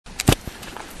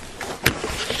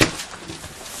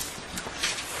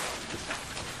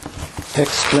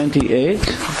Acts 28.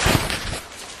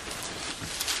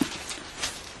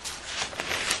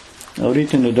 I'll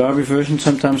read in the Darby version,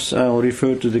 sometimes I'll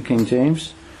refer to the King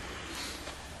James.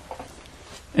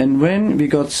 And when we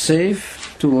got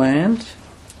safe to land,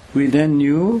 we then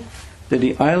knew that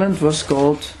the island was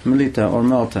called Melita or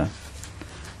Malta.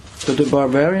 But the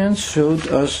barbarians showed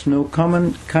us no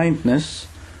common kindness,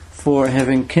 for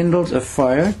having kindled a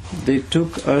fire, they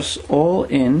took us all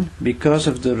in because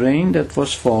of the rain that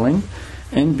was falling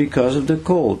and because of the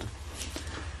cold.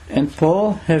 And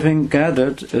Paul, having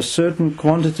gathered a certain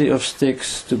quantity of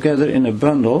sticks together in a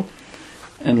bundle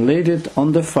and laid it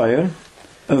on the fire,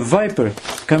 a viper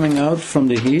coming out from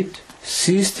the heat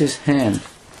seized his hand.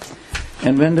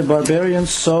 And when the barbarians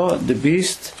saw the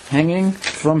beast hanging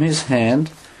from his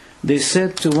hand, they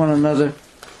said to one another,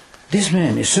 "This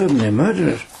man is certainly a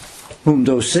murderer, whom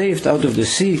though saved out of the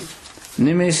sea,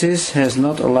 Nemesis has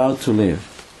not allowed to live."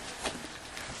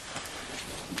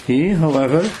 He,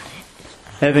 however,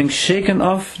 having shaken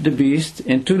off the beast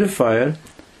into the fire,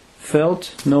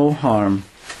 felt no harm.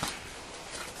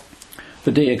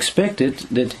 But they expected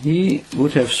that he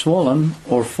would have swollen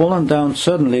or fallen down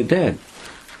suddenly dead.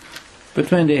 But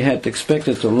when they had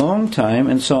expected a long time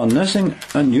and saw nothing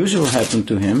unusual happen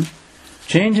to him,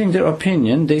 changing their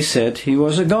opinion, they said he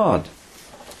was a god.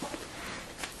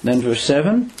 Then verse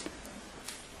 7.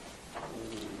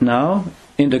 Now,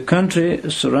 in the country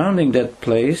surrounding that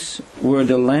place were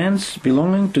the lands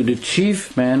belonging to the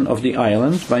chief man of the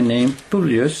island, by name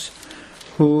Publius,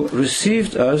 who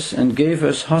received us and gave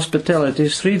us hospitality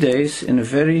 3 days in a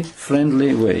very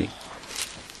friendly way.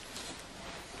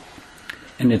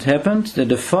 And it happened that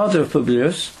the father of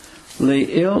Publius lay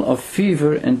ill of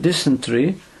fever and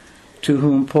dysentery, to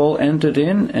whom Paul entered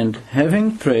in, and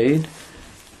having prayed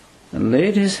and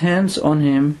laid his hands on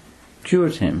him,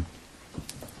 cured him.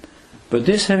 But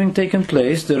this having taken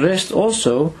place, the rest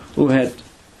also who had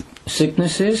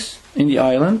sicknesses in the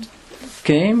island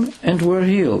came and were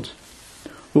healed,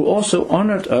 who also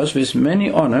honored us with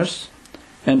many honors,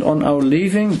 and on our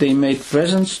leaving they made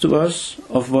presents to us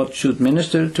of what should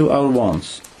minister to our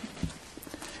wants.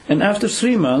 And after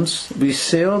 3 months we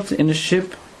sailed in a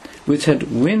ship which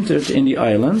had wintered in the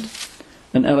island,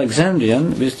 an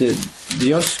Alexandrian with the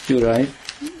Dioscuri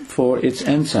for its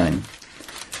ensign.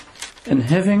 And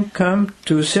having come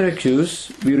to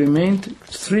Syracuse, we remained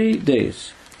 3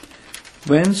 days,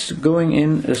 whence, going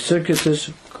in a circuitous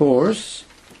course,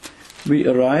 we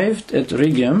arrived at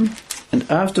Rhegium, and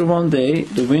after 1 day,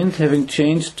 the wind having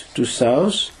changed to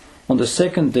south, on the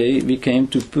 2nd day we came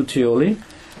to Puteoli,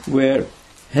 where,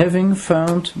 having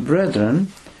found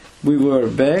brethren, we were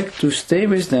begged to stay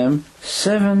with them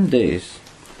 7 days.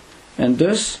 And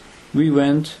thus we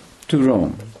went to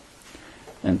Rome.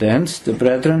 And thence the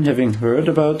brethren, having heard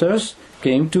about us,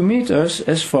 came to meet us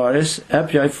as far as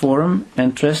Appiae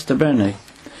and Tres Tabernae,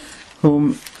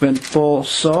 whom when Paul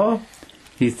saw,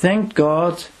 he thanked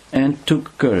God and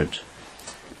took courage.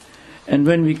 And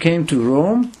when we came to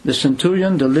Rome, the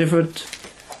centurion delivered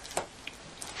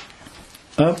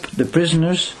up the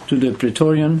prisoners to the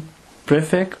praetorian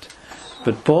prefect,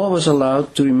 but Paul was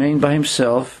allowed to remain by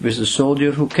himself with the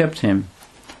soldier who kept him.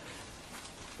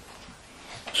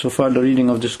 So far the reading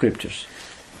of the scriptures.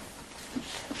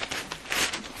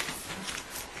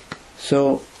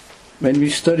 So, when we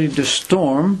studied the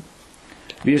storm,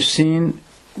 we have seen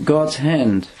God's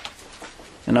hand.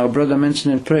 And our brother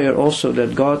mentioned in prayer also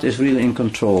that God is really in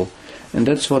control. And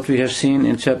that's what we have seen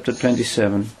in chapter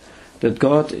 27. That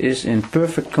God is in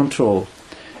perfect control.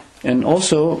 And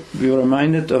also we were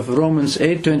reminded of Romans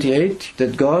 8:28,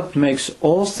 that God makes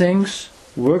all things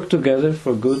work together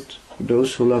for good for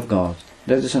those who love God.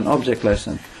 That is an object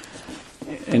lesson.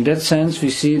 In that sense,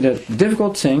 we see that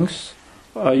difficult things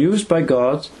are used by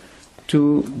God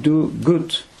to do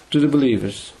good to the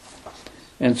believers.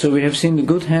 And so we have seen the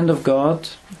good hand of God,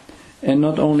 and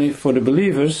not only for the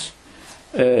believers,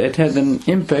 it had an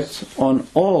impact on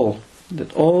all,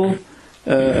 that all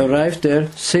arrived there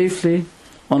safely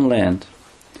on land.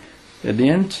 At the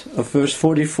end of verse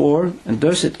 44, and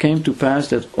thus it came to pass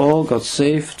that all got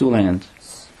safe to land.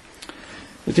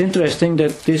 It's interesting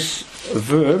that this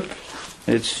verb,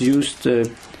 it's used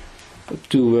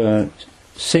to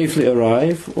safely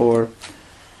arrive or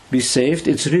be saved.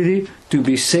 It's really to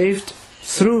be saved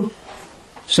through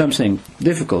something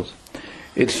difficult.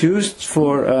 It's used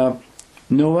for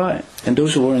Noah and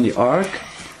those who were in the ark,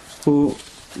 who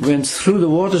went through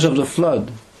the waters of the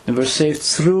flood and were saved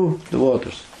through the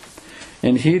waters.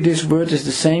 And here this word is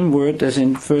the same word as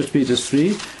in 1 Peter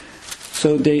 3.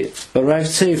 So they arrived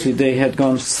safely. They had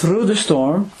gone through the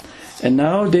storm, and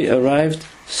now they arrived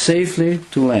safely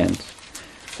to land.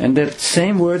 And that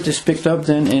same word is picked up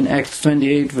then in Acts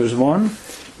 28 verse 1,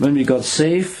 when we got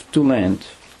safe to land.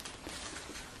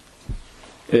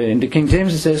 In the King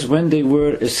James it says, when they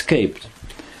were escaped.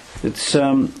 That's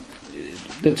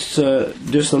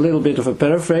just a little bit of a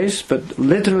paraphrase, but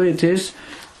literally it is,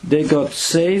 they got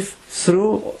safe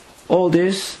through all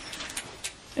this,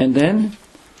 and then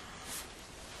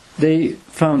they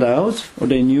found out, or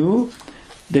they knew,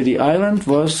 that the island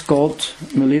was called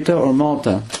Melita or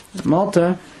Malta.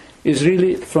 Malta is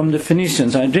really from the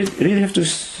Phoenicians. I really have to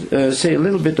say a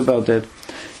little bit about that.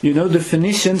 You know, the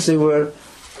Phoenicians, they were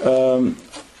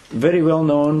very well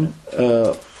known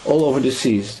all over the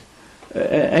seas.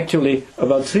 Actually,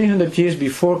 about 300 years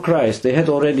before Christ, they had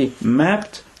already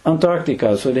mapped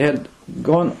Antarctica. So they had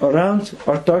gone around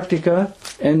Antarctica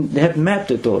and they had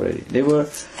mapped it already. They were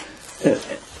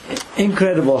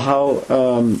incredible how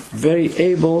very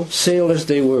able sailors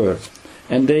they were.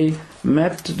 And they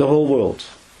mapped the whole world.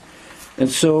 And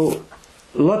so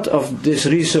a lot of this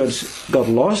research got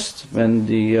lost when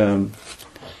the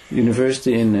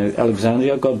university in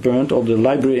Alexandria got burnt, or the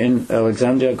library in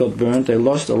Alexandria got burnt. They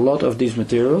lost a lot of these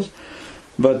materials,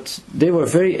 but they were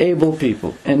very able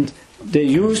people, and they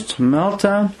used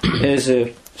Malta as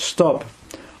a stop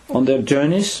on their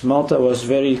journeys. Malta was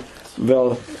very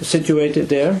well situated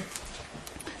there,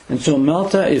 and so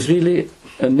Malta is really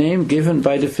a name given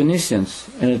by the Phoenicians,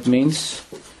 and it means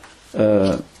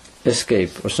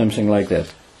escape or something like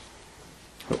that.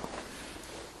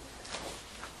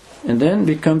 And then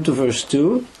we come to verse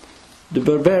 2, the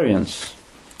barbarians.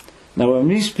 Now when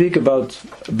we speak about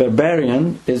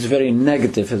barbarian, it's very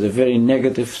negative, has a very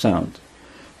negative sound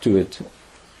to it,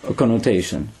 a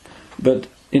connotation. But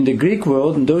in the Greek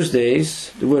world, in those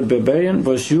days, the word barbarian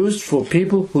was used for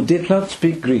people who did not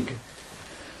speak Greek.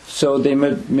 So they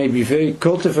may be very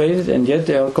cultivated, and yet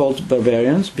they are called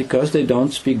barbarians because they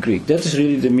don't speak Greek. That is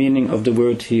really the meaning of the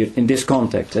word here in this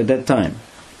context, at that time.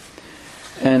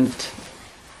 And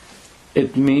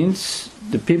it means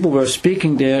the people were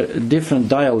speaking there a different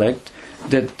dialect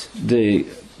that the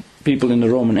people in the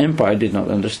Roman Empire did not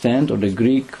understand, or the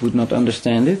Greek would not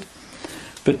understand it.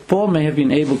 But Paul may have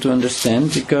been able to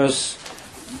understand, because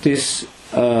this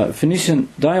Phoenician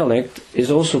dialect is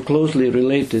also closely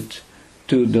related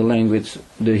to the language,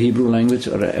 the Hebrew language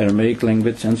or Aramaic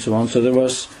language and so on. So there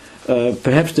was,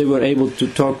 perhaps they were able to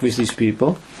talk with these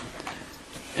people.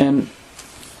 And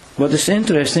what is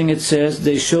interesting, it says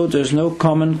they showed us no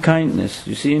common kindness.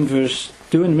 You see in verse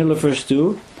 2, in the middle of verse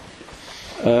 2,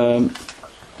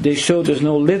 they showed us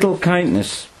no little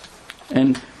kindness.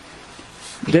 And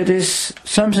that is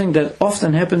something that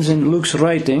often happens in Luke's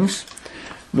writings.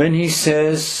 When he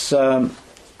says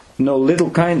no little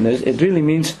kindness, it really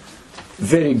means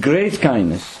very great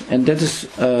kindness. And that is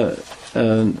a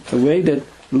way that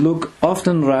Luke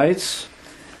often writes,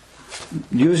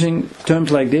 using terms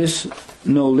like this.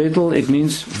 No little, it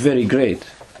means very great.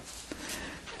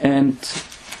 And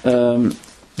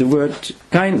the word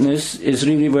kindness is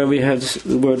really where we have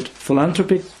the word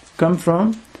philanthropic come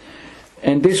from.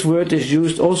 And this word is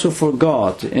used also for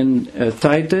God. In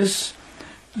Titus,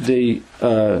 the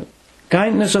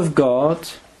kindness of God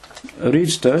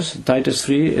reached us. Titus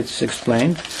 3, it's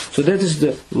explained. So that is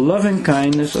the loving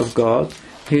kindness of God,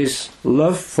 His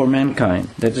love for mankind.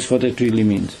 That is what it really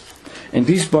means. And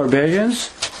these barbarians,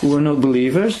 who were not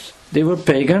believers, they were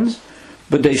pagans,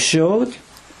 but they showed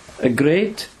a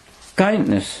great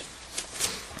kindness.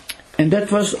 And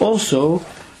that was also,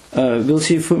 we'll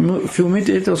see a few more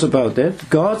details about that,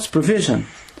 God's provision.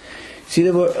 See,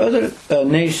 there were other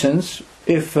nations,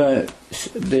 if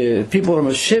the people from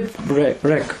a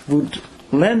shipwreck would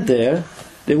land there,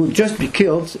 they would just be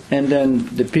killed, and then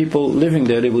the people living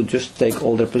there, they would just take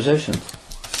all their possessions.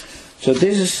 So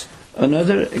this is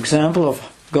another example of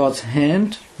God's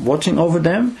hand watching over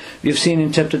them. We've seen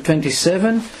in chapter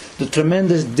 27 the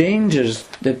tremendous dangers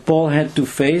that Paul had to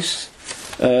face.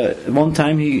 One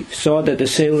time he saw that the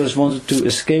sailors wanted to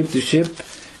escape the ship,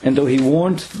 and though he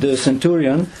warned the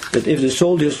centurion that if the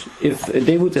soldiers, if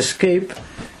they would escape,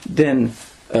 then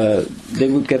they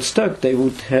would get stuck. They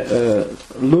would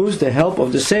lose the help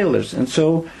of the sailors. And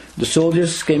so the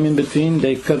soldiers came in between.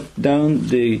 They cut down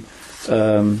the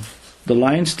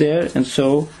lines there, and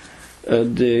so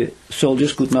the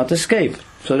soldiers could not escape.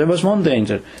 So there was one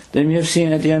danger. Then we have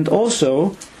seen at the end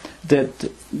also that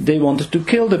they wanted to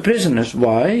kill the prisoners.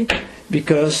 Why?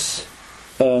 Because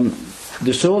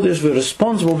the soldiers were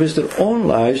responsible with their own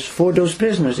lives for those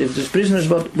prisoners. If the prisoners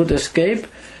would escape,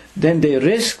 then they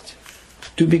risked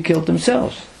to be killed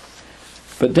themselves.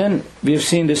 But then we have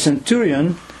seen the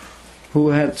centurion, who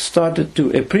had started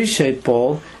to appreciate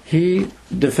Paul. He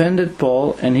defended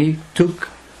Paul, and he took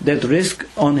that risk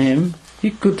on him,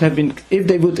 he could have been, if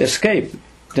they would escape,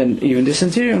 then even the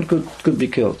centurion could be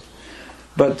killed.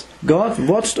 But God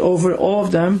watched over all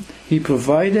of them, He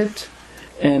provided,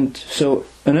 and so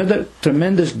another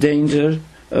tremendous danger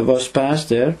was passed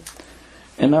there.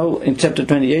 And now in chapter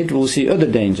 28 we'll see other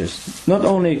dangers. Not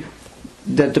only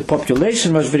that the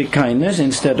population was very kindness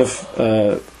instead of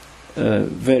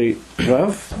very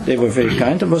rough, they were very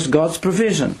kind, it was God's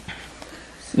provision.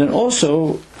 Then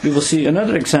also we will see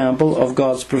another example of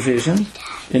God's provision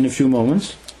in a few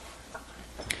moments.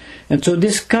 And so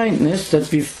this kindness that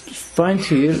we find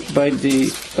here by the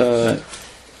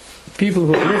people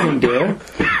who are living there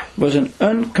was an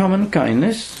uncommon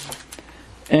kindness.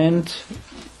 And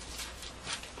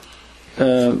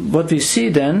what we see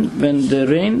then, when the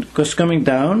rain was coming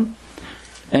down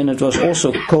and it was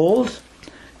also cold,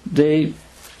 they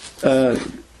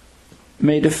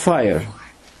made a fire.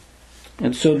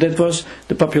 And so that was,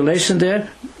 the population there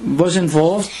was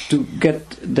involved to get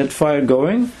that fire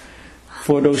going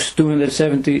for those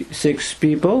 276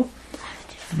 people.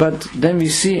 But then we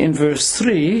see in verse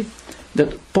 3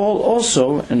 that Paul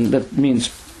also, and that means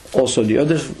also the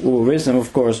others who were with them,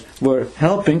 of course, were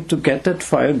helping to get that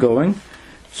fire going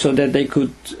so that they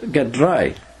could get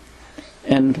dry.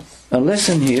 And a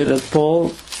lesson here that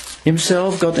Paul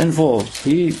himself got involved.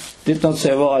 He did not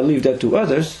say, well, I leave that to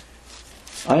others.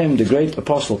 I am the great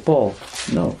apostle Paul.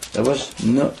 No, there was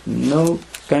no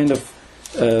kind of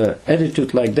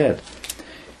attitude like that.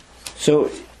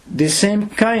 So the same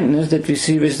kindness that we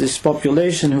see with this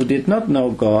population who did not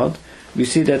know God, we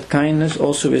see that kindness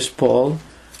also with Paul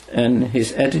and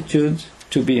his attitude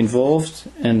to be involved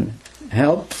and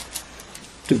help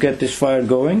to get this fire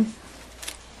going.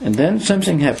 And then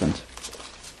something happened.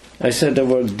 I said there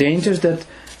were dangers that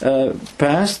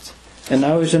passed, and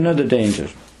now is another danger.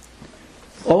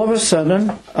 All of a sudden,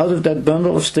 out of that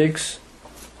bundle of sticks,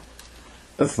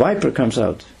 a viper comes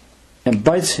out and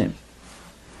bites him.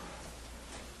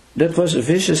 That was a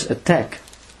vicious attack.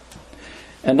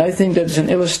 And I think that is an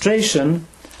illustration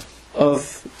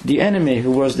of the enemy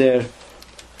who was there.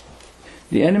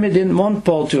 The enemy didn't want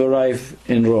Paul to arrive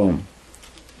in Rome.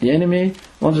 The enemy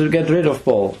wanted to get rid of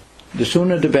Paul. The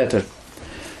sooner the better.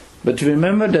 But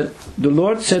remember that the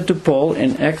Lord said to Paul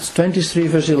in Acts 23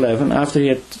 verse 11, after he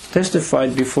had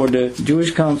testified before the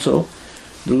Jewish council,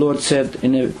 the Lord said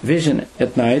in a vision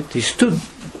at night, he stood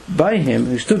by him,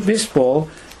 he stood with Paul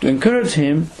to encourage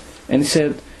him, and he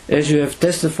said, as you have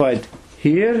testified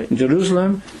here in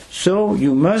Jerusalem, so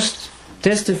you must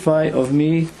testify of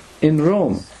me in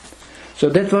Rome. So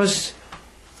that was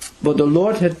what the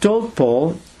Lord had told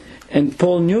Paul, and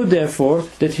Paul knew therefore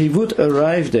that he would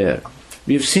arrive there.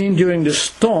 We have seen during the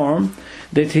storm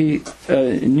that he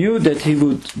knew that he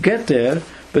would get there,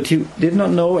 but he did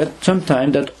not know at some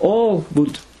time that all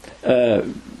would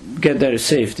get there in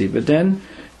safety. But then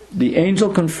the angel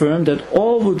confirmed that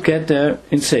all would get there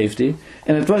in safety,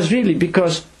 and it was really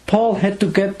because Paul had to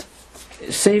get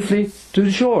safely to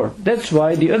the shore. That's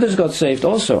why the others got saved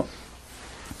also.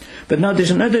 But now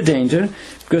there's another danger,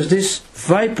 because this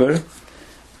viper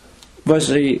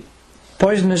was a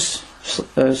poisonous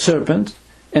serpent,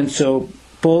 and so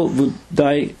Paul would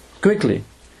die quickly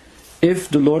if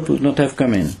the Lord would not have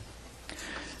come in.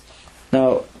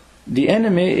 Now, the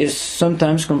enemy is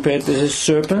sometimes compared to a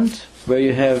serpent, where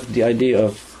you have the idea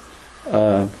of,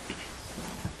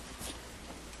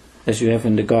 as you have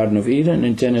in the Garden of Eden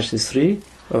in Genesis 3,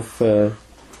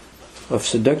 of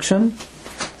seduction.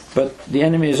 But the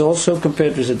enemy is also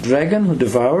compared with a dragon who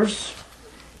devours.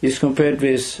 He's compared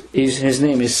with, his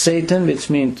name is Satan, which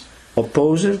means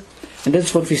opposer. And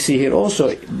that's what we see here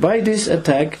also. By this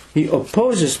attack, he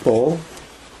opposes Paul,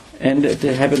 and it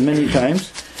happened many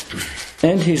times.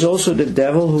 And he's also the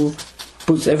devil who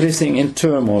puts everything in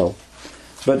turmoil.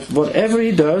 But whatever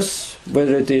he does,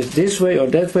 whether it is this way or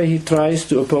that way he tries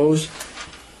to oppose,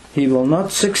 he will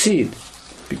not succeed,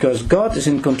 because God is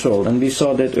in control, and we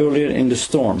saw that earlier in the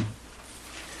storm.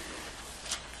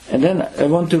 And then I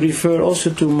want to refer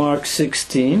also to Mark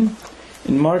 16.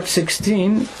 In Mark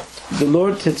 16, the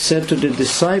Lord had said to the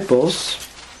disciples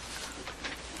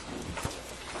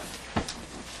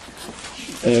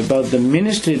about the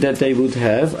ministry that they would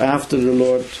have after the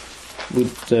Lord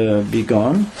would be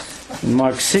gone. In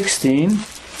Mark 16,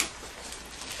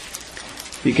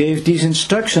 He gave these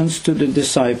instructions to the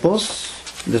disciples.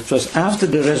 That was after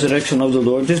the resurrection of the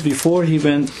Lord, just before He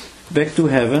went back to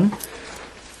heaven.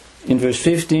 In verse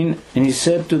 15, and He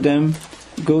said to them,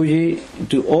 go ye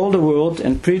into all the world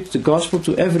and preach the gospel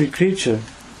to every creature.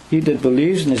 He that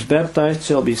believes and is baptized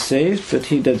shall be saved, but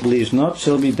he that believes not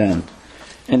shall be damned.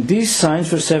 And these signs,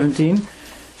 verse 17,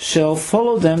 shall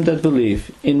follow them that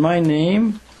believe. In my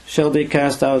name shall they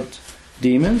cast out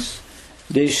demons.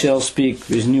 They shall speak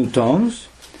with new tongues.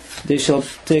 They shall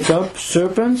take up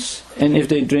serpents, and if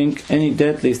they drink any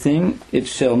deadly thing, it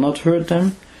shall not hurt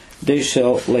them. They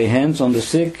shall lay hands on the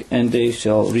sick, and they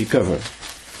shall recover.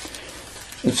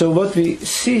 And so what we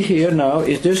see here now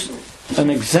is just an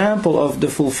example of the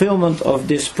fulfillment of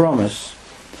this promise.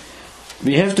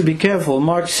 We have to be careful.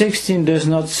 Mark 16 does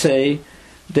not say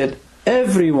that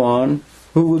everyone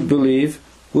who would believe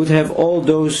would have all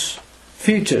those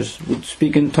features, would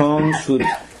speak in tongues, would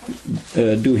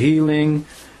do healing,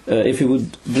 if he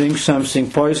would drink something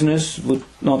poisonous, would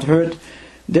not hurt.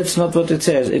 That's not what it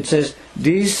says. It says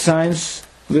these signs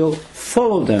will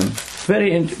follow them.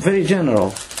 Very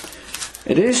general.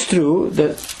 It is true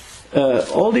that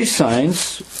all these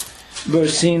signs were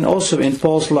seen also in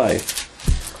Paul's life.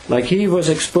 Like he was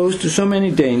exposed to so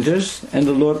many dangers, and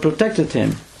the Lord protected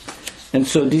him. And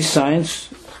so these signs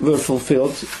were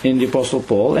fulfilled in the Apostle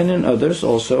Paul and in others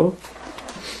also.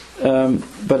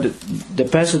 But the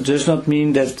passage does not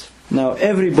mean that now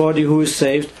everybody who is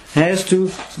saved has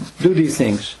to do these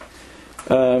things.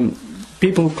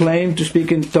 People who claim to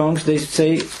speak in tongues, they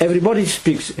say everybody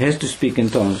has to speak in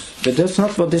tongues. But that's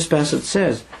not what this passage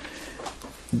says.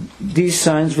 These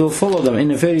signs will follow them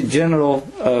in a very general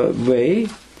way.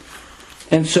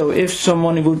 And so if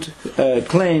someone would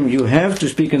claim you have to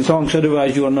speak in tongues,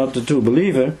 otherwise you are not a true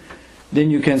believer, then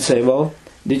you can say, well,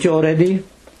 did you already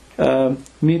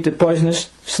meet the poisonous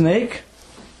snake?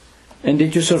 And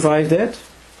did you survive that?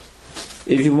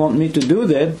 If you want me to do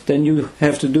that, then you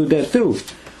have to do that too.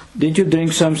 Did you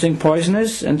drink something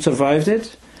poisonous and survived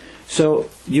it? So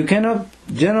you cannot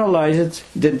generalize it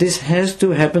that this has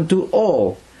to happen to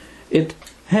all. It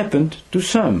happened to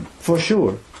some, for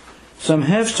sure. Some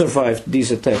have survived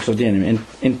these attacks of the enemy. And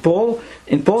in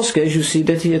Paul's case, you see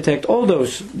that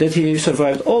he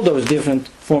survived all those different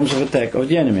forms of attack of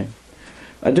the enemy.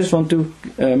 I just want to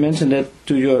mention that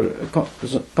to your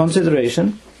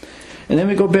consideration. And then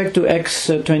we go back to Acts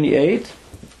 28.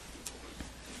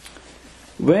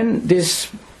 When this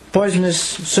poisonous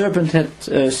serpent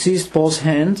had seized Paul's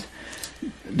hand,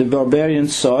 the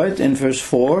barbarians saw it in verse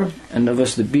 4, and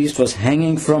the beast was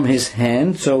hanging from his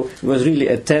hand, so it was really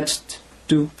attached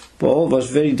to Paul. It was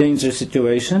a very dangerous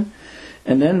situation.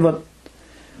 And then what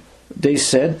they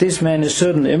said, this man is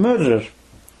certainly a murderer.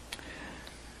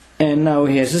 And now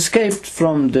he has escaped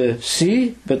from the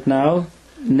sea, but now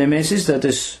Nemesis, that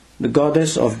is the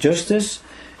goddess of justice,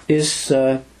 is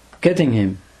getting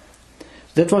him.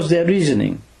 That was their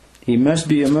reasoning. He must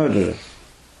be a murderer.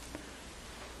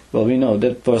 Well, we know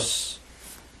that was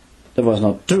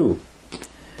not true.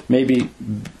 Maybe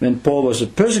when Paul was a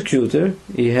persecutor,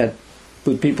 he had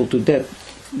put people to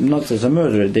death, not as a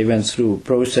murderer. They went through a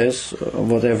process, or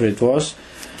whatever it was.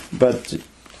 But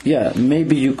yeah,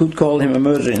 maybe you could call him a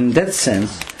murderer in that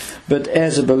sense. But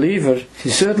as a believer, he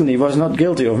certainly was not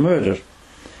guilty of murder.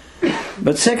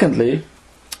 But secondly,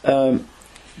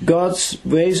 God's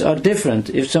ways are different.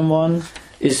 If someone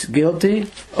is guilty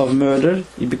of murder,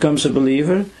 he becomes a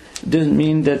believer, it doesn't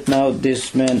mean that now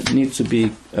this man needs to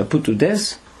be put to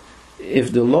death.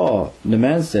 If the law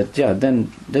demands that,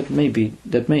 then that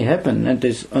may happen, and it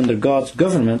is under God's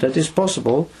government that is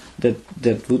possible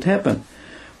that would happen.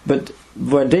 But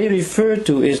what they refer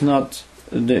to is not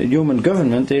the human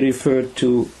government, they refer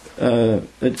to a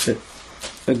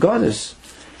goddess.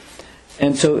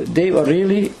 And so they are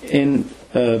really in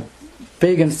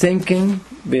pagan thinking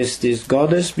with this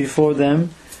goddess before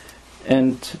them,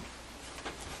 and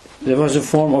there was a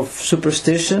form of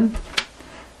superstition.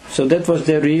 So that was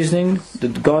their reasoning,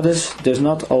 that the goddess does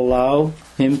not allow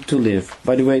him to live.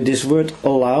 By the way, this word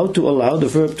allow, the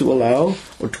verb to allow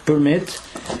or to permit,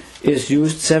 is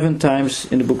used 7 times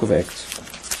in the book of Acts.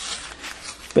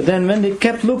 But then when they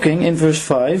kept looking in verse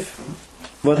 5,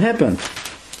 what happened?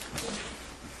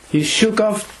 He shook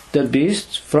off that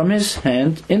beast from his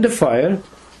hand in the fire,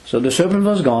 so the serpent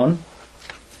was gone.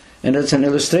 And that's an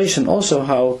illustration also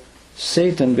how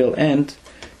Satan will end.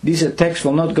 These attacks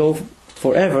will not go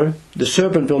forever. The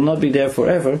serpent will not be there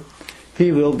forever.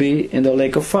 He will be in the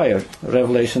lake of fire,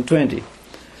 Revelation 20.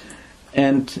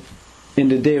 And in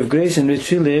the day of grace in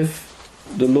which we live,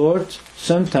 the Lord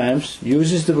sometimes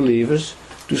uses the believers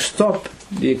to stop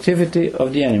the activity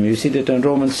of the enemy. You see that in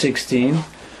Romans 16.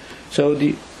 So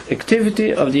the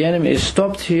activity of the enemy is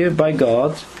stopped here by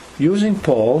God using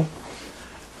Paul,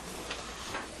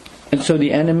 and so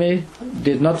the enemy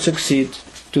did not succeed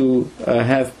to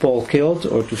have Paul killed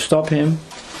or to stop him.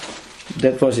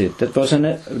 That was it. That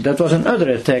was another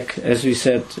attack, as we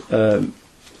said.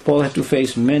 Paul had to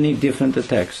face many different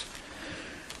attacks.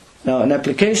 Now, an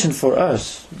application for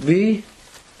us: we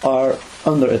are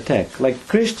under attack, like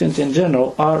Christians in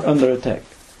general are under attack.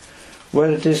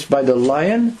 Whether it is by the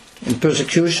lion in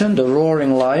persecution, the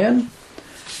roaring lion,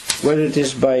 whether it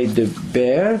is by the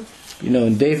bear,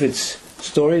 in David's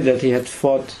story that he had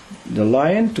fought the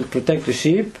lion to protect the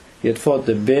sheep, he had fought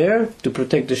the bear to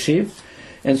protect the sheep,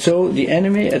 and so the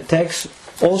enemy attacks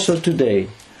also today.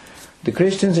 The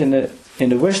Christians in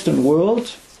the Western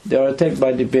world, they are attacked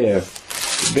by the bear.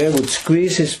 The bear would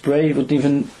squeeze his prey, he wouldn't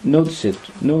even notice it,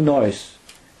 no noise.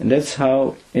 And that's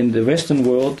how in the Western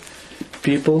world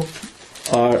people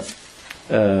are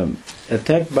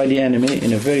attacked by the enemy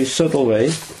in a very subtle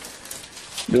way.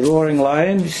 The roaring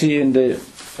lion, you see in the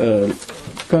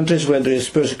countries where there is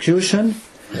persecution,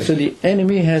 so the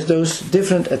enemy has those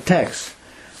different attacks.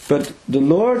 But the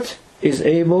Lord is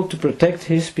able to protect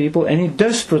His people, and He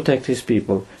does protect His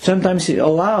people. Sometimes He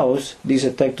allows these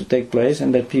attacks to take place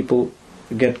and that people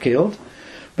get killed,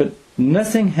 but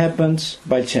nothing happens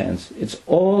by chance. It's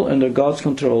all under God's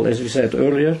control. As we said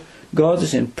earlier, God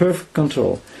is in perfect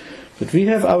control. But we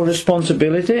have our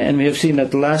responsibility, and we have seen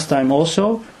that last time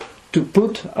also, to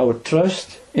put our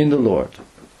trust in the Lord,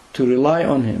 to rely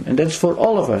on Him. And that's for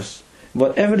all of us.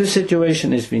 Whatever the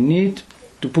situation is, we need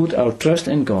to put our trust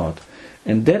in God.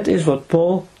 And that is what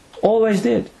Paul always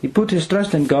did. He put his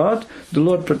trust in God. The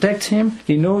Lord protects him.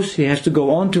 He knows he has to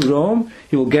go on to Rome.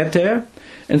 He will get there.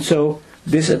 And so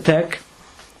this attack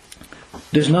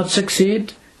does not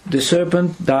succeed. The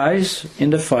serpent dies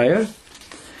in the fire.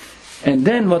 And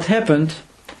then what happened,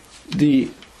 the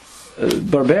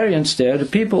barbarians there, the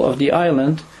people of the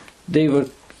island, they were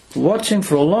watching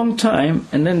for a long time,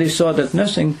 and then they saw that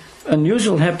nothing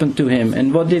unusual happened to him.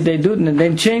 And what did they do? And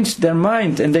they changed their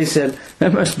mind, and they said, there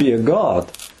must be a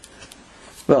God.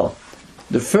 Well,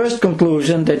 the first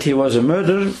conclusion, that he was a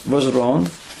murderer, was wrong.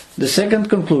 The second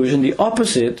conclusion, the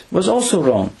opposite, was also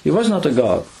wrong. He was not a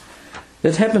God.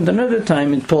 That happened another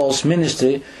time in Paul's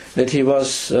ministry, that he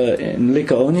was in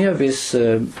Lycaonia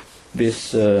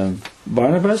with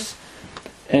Barnabas,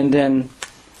 and then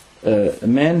a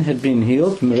man had been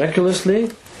healed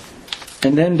miraculously,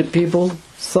 and then the people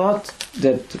thought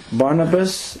that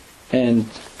Barnabas and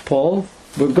Paul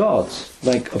were gods,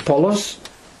 like Apollos,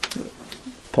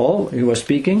 Paul, he was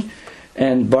speaking,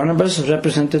 and Barnabas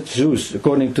represented Zeus,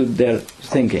 according to their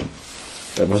thinking.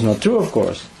 That was not true, of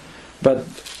course, but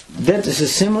that is a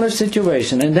similar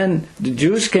situation. And then the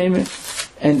Jews came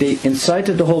and they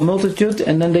incited the whole multitude,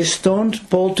 and then they stoned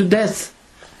Paul to death.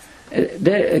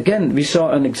 There again we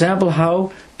saw an example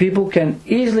how people can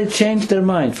easily change their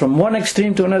mind from one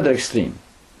extreme to another extreme.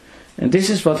 And this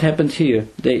is what happened here.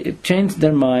 They changed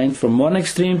their mind from one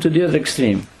extreme to the other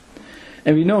extreme.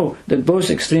 And we know that both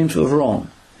extremes were wrong.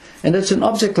 And that's an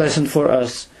object lesson for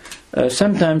us.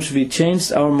 Sometimes we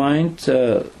changed our mind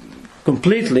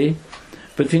completely,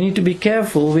 but we need to be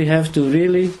careful. We have to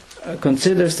really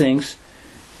consider things,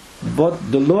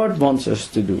 what the Lord wants us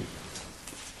to do.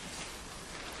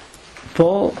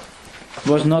 Paul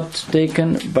was not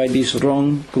taken by these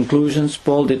wrong conclusions.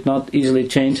 Paul did not easily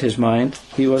change his mind.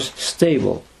 He was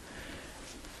stable.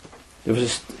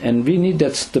 And we need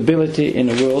that stability in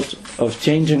a world of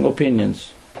changing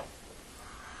opinions.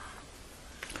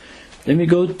 Then we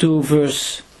go to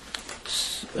verse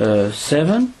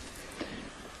 7.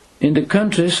 In the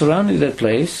country surrounding that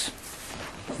place,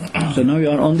 so now we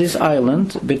are on this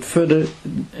island, a bit further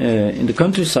in the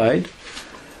countryside,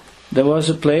 there was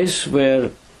a place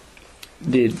where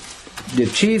the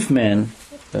chief man,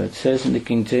 it says in the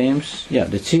King James,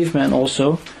 the chief man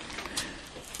also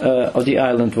of the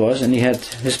island was, and he had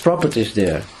his properties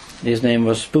there. His name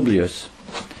was Publius.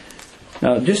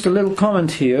 Now, just a little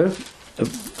comment here.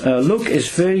 Luke is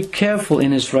very careful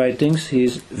in his writings. He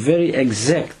is very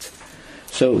exact.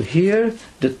 So here,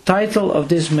 the title of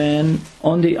this man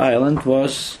on the island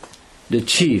was the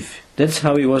chief. That's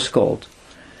how he was called.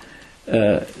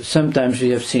 Sometimes we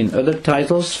have seen other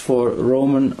titles for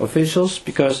Roman officials,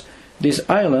 because this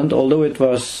island, although it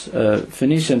was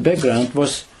Phoenician background,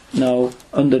 was now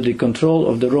under the control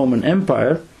of the Roman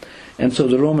Empire, and so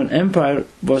the Roman Empire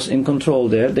was in control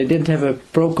there. They didn't have a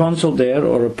proconsul there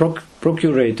or a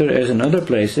procurator as in other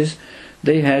places.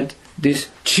 They had this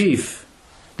chief.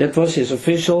 That was his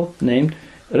official name.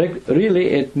 Really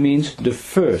it means the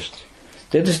first.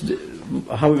 That is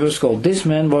how he was called. This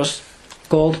man was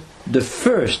called the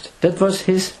first. That was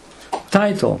his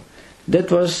title. That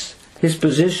was his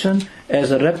position as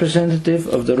a representative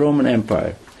of the Roman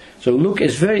Empire. So Luke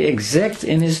is very exact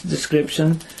in his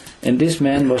description, and this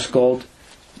man was called,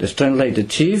 that's translated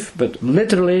chief, but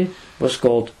literally was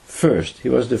called first. He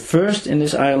was the first in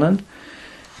this island,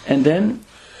 and then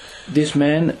this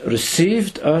man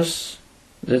received us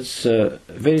That's a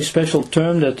very special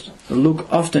term that Luke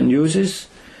often uses,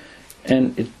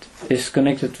 and it is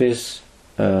connected with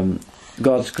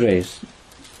God's grace.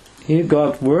 Here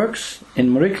God works in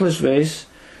miraculous ways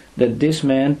that this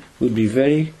man would be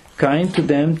very kind to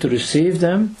them, to receive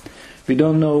them. We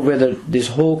don't know whether this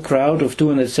whole crowd of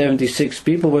 276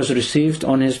 people was received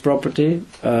on his property.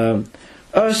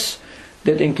 Us,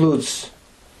 that includes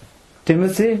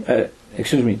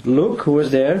Luke, who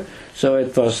was there. So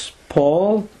it was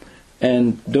Paul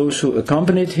and those who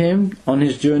accompanied him on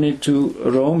his journey to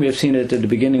Rome. We have seen it at the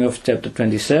beginning of chapter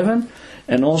 27.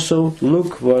 And also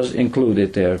Luke was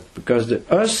included there, because the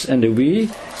us and the we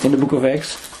in the book of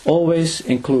Acts always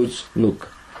includes Luke.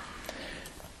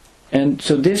 And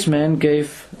so this man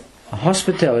gave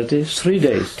hospitality 3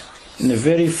 days in a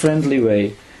very friendly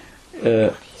way.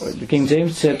 The King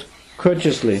James said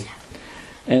courteously.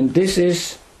 And this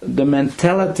is the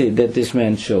mentality that this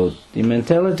man showed. The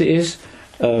mentality is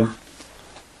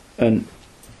an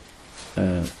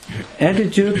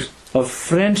attitude of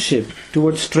friendship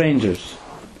towards strangers.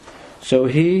 So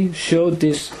he showed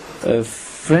this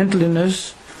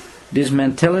friendliness, this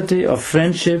mentality of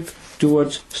friendship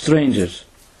towards strangers.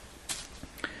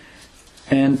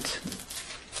 And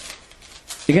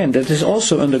again, that is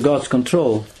also under God's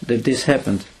control that this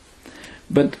happened.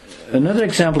 But another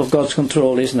example of God's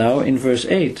control is now in verse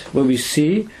 8, where we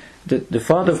see that the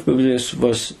father of Publius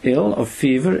was ill of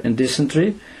fever and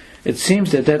dysentery. It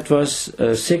seems that that was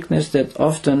a sickness that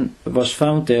often was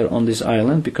found there on this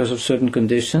island because of certain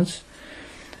conditions.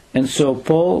 And so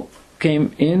Paul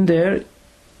came in there,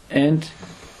 and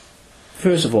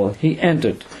first of all, he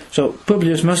entered. So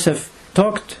Publius must have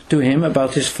talked to him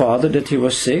about his father, that he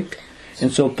was sick,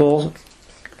 and so Paul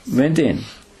went in.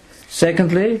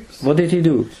 Secondly, what did he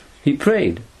do? He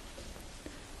prayed.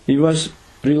 He was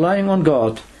relying on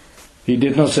God. He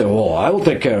did not say, "Oh, I will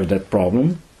take care of that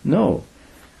problem." No.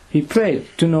 He prayed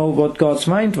to know what God's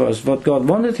mind was, what God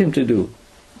wanted him to do.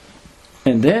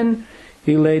 And then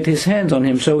he laid his hands on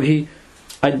him. So he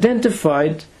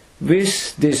identified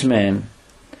with this man.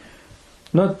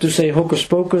 Not to say hocus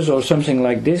pocus or something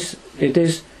like this. It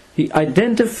is, he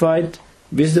identified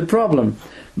with the problem.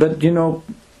 But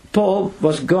Paul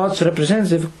was God's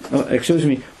representative.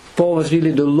 Paul was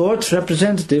really the Lord's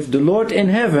representative. The Lord in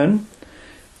heaven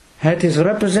had his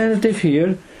representative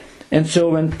here. And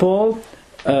so when Paul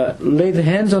laid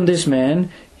hands on this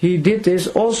man, he did this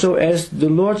also as the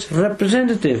Lord's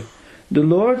representative. The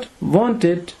Lord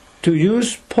wanted to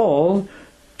use Paul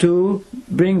to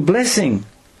bring blessing.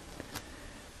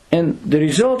 And the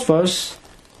result was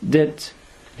that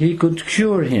he could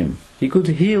cure him. He could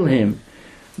heal him.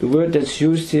 The word that's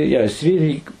used here,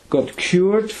 he got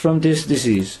cured from this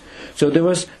disease. So there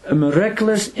was a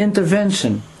miraculous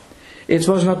intervention. It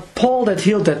was not Paul that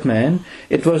healed that man.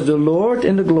 It was the Lord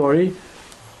in the glory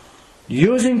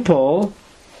using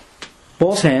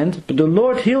Paul's hand, but the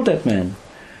Lord healed that man.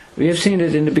 We have seen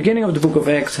it in the beginning of the book of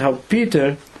Acts, how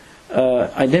Peter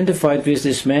identified with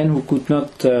this man who could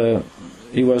not,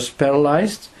 he was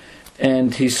paralyzed,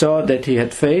 and he saw that he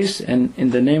had faith, and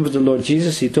in the name of the Lord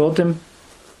Jesus he told him,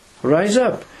 "Rise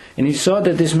up." And he saw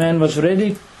that this man was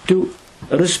ready to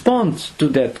respond to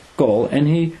that call, and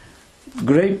he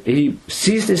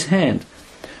seized his hand,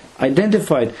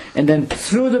 identified, and then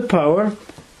through the power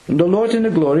from the Lord in the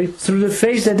glory, through the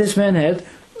faith that this man had,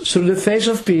 through the faith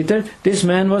of Peter, this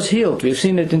man was healed. We've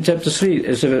seen it in chapter 3.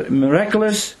 It's a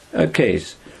miraculous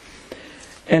case.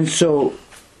 And so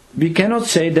we cannot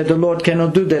say that the Lord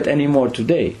cannot do that anymore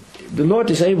today. The Lord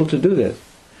is able to do that.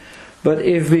 But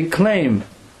if we claim,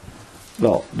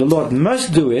 well, the Lord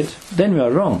must do it, then we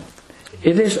are wrong.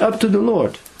 It is up to the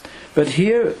Lord. But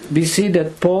here we see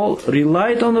that Paul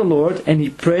relied on the Lord and he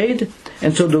prayed,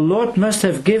 and so the Lord must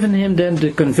have given him then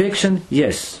the conviction,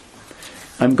 yes,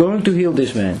 I'm going to heal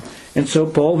this man. And so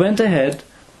Paul went ahead,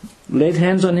 laid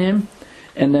hands on him,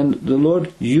 and then the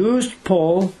Lord used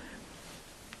Paul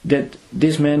that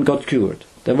this man got cured.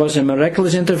 There was a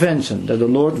miraculous intervention that the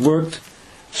Lord worked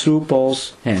through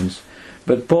Paul's hands.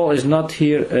 But Paul is not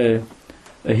here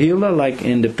a healer like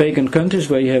in the pagan countries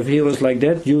where you have healers like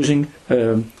that using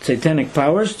satanic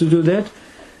powers to do that.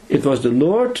 It was the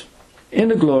Lord in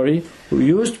the glory who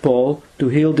used Paul to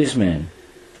heal this man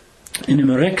in a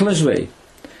miraculous way.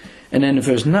 And then in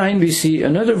verse 9 we see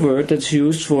another word that's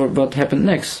used for what happened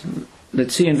next.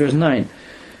 Let's see in verse 9.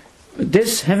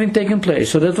 This having taken place,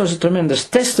 so that was a tremendous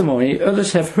testimony.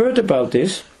 Others have heard about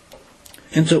this,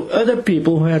 and so other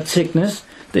people who had sickness,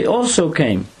 they also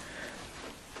came.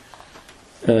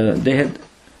 They had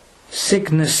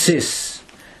sicknesses.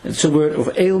 It's a word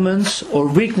of ailments or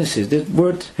weaknesses. This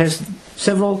word has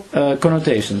several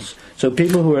connotations. So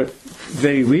people who were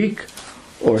very weak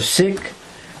or sick,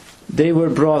 they were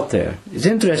brought there. It's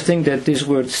interesting that this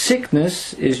word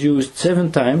sickness is used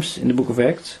 7 times in the book of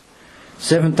Acts,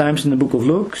 7 times in the book of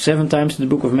Luke, 7 times in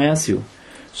the book of Matthew.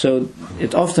 So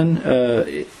it often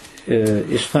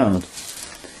is found.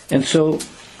 And so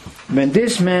when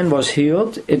this man was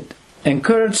healed, it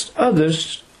encouraged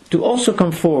others to also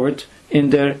come forward in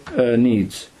their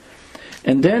needs.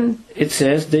 And then it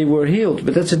says they were healed,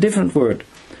 but that's a different word.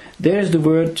 There's the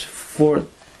word for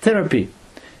therapy.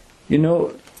 You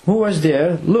know, who was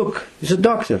there? Luke, he's a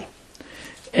doctor.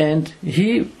 And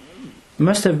he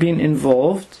must have been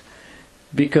involved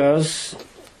because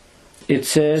it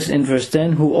says in verse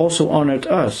 10, who also honored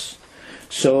us.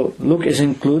 So Luke is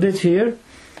included here.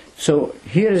 So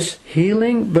here is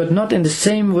healing, but not in the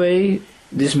same way,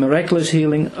 this miraculous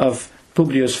healing of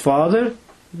Publius' father,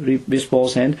 with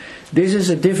Paul's hand. This is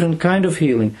a different kind of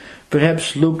healing.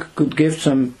 Perhaps Luke could give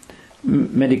some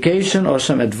medication or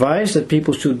some advice that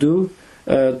people should do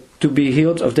to be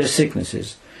healed of their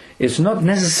sicknesses. It's not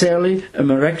necessarily a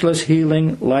miraculous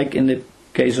healing like in the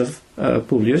case of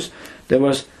Publius. There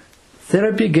was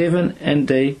therapy given and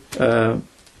they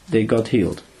got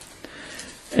healed.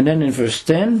 And then in verse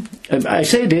 10, I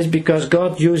say this because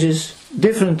God uses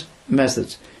different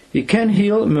methods. He can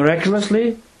heal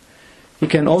miraculously. He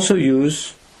can also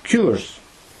use cures.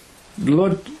 The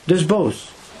Lord does both.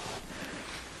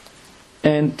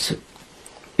 And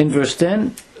in verse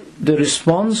 10, the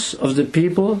response of the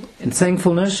people in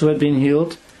thankfulness who had been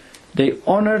healed, they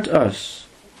honored us.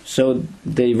 So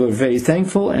they were very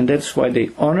thankful, and that's why they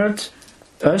honored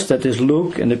us, that is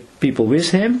Luke and the people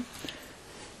with him,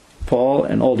 Paul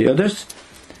and all the others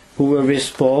who were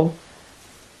with Paul,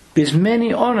 with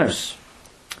many honors.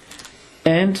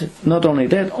 And not only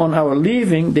that, on our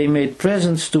leaving they made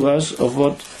presents to us of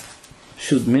what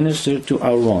should minister to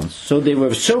our wants. So they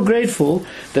were so grateful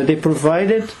that they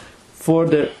provided for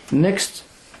the next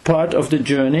part of the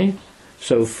journey,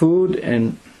 so food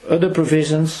and other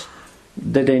provisions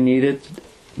that they needed,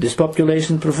 this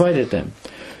population provided them.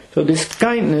 So this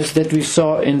kindness that we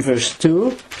saw in verse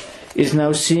 2 is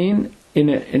now seen in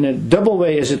a double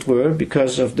way, as it were,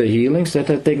 because of the healings that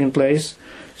had taken place.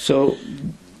 So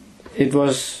it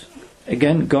was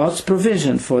again God's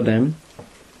provision for them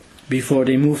before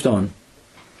they moved on.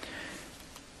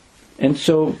 And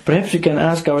so perhaps we can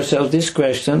ask ourselves this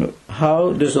question: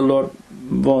 how does the Lord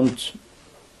want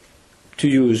to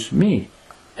use me?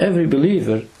 Every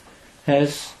believer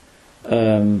has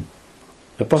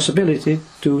a possibility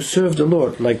to serve the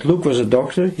Lord. Like Luke was a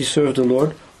doctor, he served the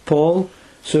Lord. Paul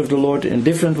served the Lord in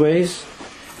different ways.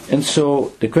 And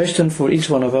so the question for each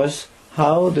one of us: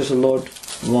 how does the Lord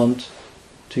want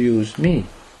to use me?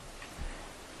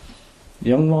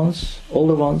 Young ones,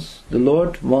 older ones, the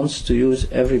Lord wants to use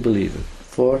every believer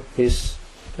for his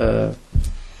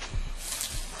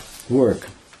work.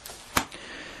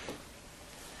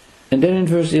 And then in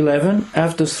verse 11,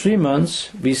 after 3 months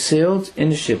we sailed in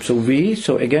the ship.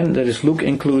 So again, there is Luke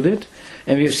included.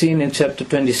 And we've seen in chapter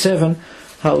 27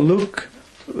 how Luke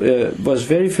was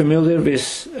very familiar with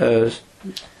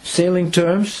sailing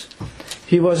terms.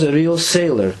 He was a real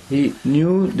sailor. He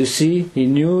knew the sea, he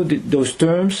knew those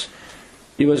terms.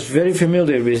 He was very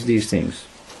familiar with these things.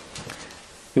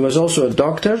 He was also a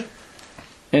doctor,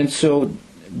 and so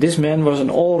this man was an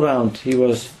all-round. He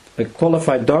was a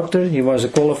qualified doctor, he was a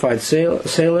qualified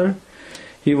sailor,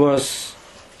 he was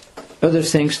other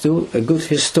things too, a good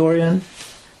historian,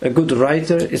 a good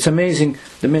writer. It's amazing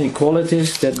the many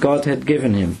qualities that God had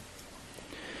given him.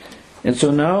 And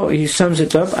so now he sums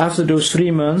it up after those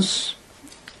 3 months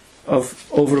of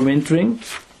overwintering.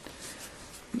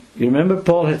 You remember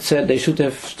Paul had said they should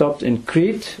have stopped in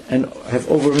Crete and have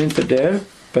overwintered there,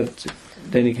 but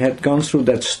then he had gone through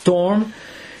that storm.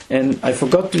 And I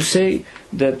forgot to say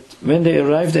that when they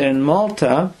arrived there in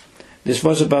Malta, this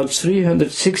was about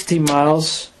 360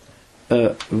 miles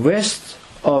west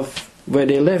of where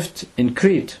they left in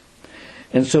Crete.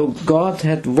 And so God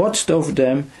had watched over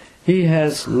them. He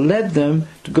has led them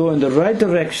to go in the right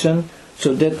direction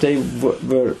so that they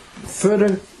were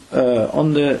further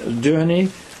on the journey.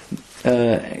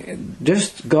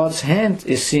 Just God's hand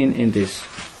is seen in this.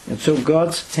 And so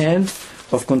God's hand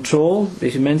of control,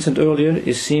 as you mentioned earlier,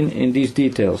 is seen in these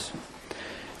details.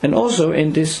 And also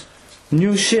in this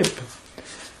new ship.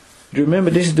 Remember,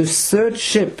 this is the 3rd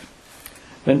ship.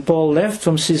 When Paul left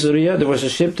from Caesarea, there was a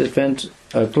ship that went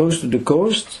close to the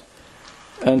coast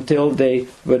until they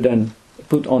were then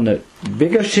put on a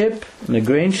bigger ship, on a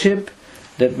grain ship,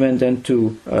 that went then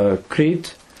to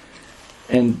Crete,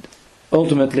 and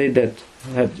ultimately that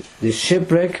had this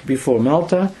shipwreck before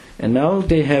Malta, And now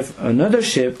they have another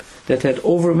ship that had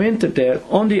overwintered there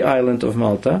on the island of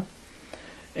Malta,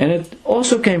 and it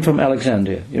also came from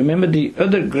Alexandria. You remember the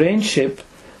other grain ship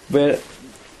where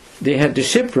they had the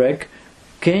shipwreck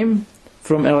came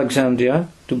from Alexandria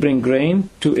to bring grain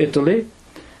to Italy,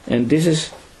 and this is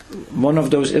one of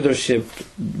those other ships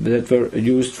that were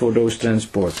used for those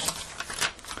transports.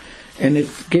 And it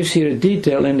gives here a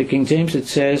detail in the King James. It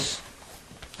says,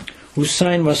 whose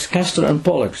sign was Castor and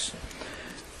Pollux.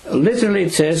 Literally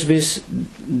it says with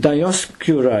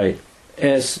Dioscuri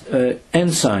as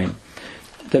ensign.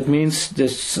 That means the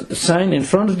sign in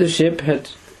front of the ship had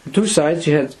two sides.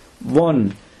 You had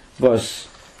one was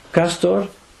Castor,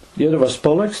 the other was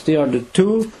Pollux. They are the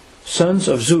two sons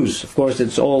of Zeus. Of course,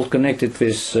 it's all connected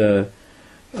with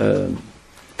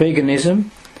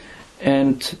paganism,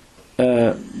 and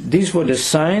these were the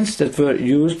signs that were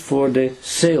used for the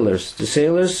sailors. The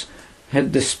sailors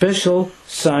had the special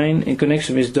sign in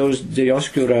connection with those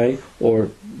Dioscuri, or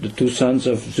the two sons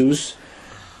of Zeus.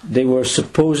 They were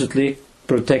supposedly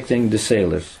protecting the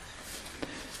sailors.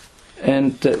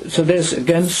 And so there's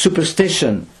again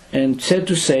superstition, and sad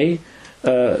to say,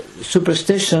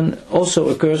 superstition also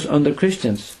occurs under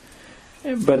Christians,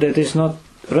 but that is not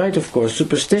right, of course.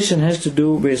 Superstition has to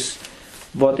do with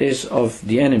what is of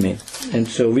the enemy, and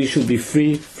so we should be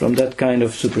free from that kind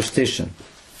of superstition.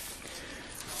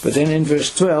 But then in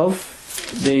verse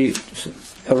 12 they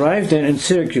arrived there in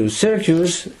Syracuse.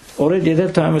 Syracuse already at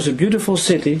that time was a beautiful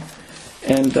city,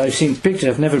 and I've seen pictures.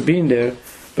 I've never been there,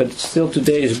 but still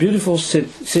today is a beautiful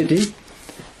city.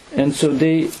 And so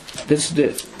that's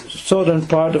the southern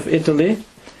part of Italy,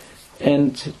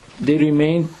 and they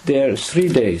remained there 3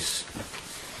 days.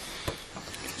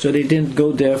 So they didn't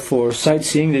go there for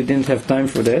sightseeing, they didn't have time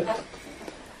for that.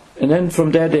 And then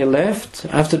from there they left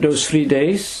after those 3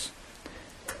 days.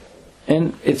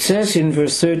 And it says in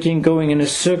verse 13, going in a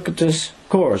circuitous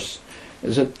course.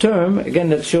 There's a term, again,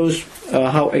 that shows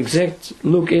how exact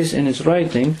Luke is in his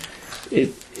writing.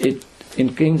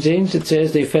 In King James it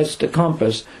says they fetched a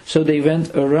compass, so they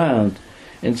went around.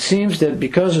 It seems that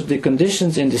because of the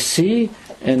conditions in the sea,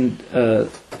 and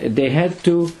they had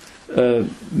to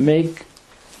make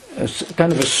a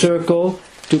kind of a circle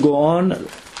to go on,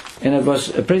 and it was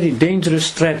a pretty dangerous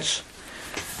stretch.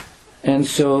 And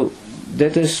so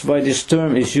that is why this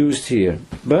term is used here.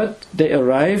 But they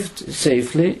arrived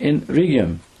safely in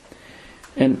Rhegium.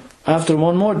 And after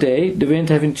one more day, the wind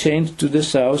having changed to the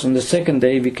south, on the second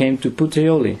day we came to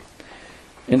Puteoli.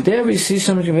 And there we see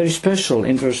something very special.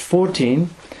 In verse 14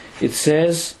 it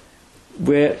says,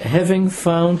 where having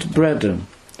found brethren.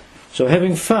 So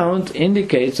having found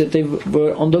indicates that they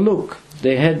were on the look.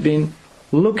 They had been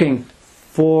looking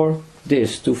for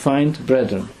this, to find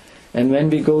brethren. And when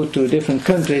we go to a different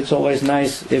country, it's always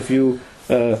nice if you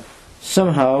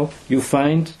somehow you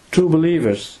find true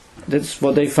believers. That's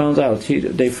what they found out.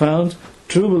 They found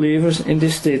true believers in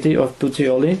this city of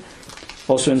Puteoli,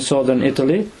 also in southern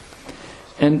Italy.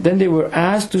 And then they were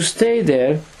asked to stay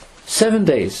there 7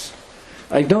 days.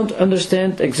 I don't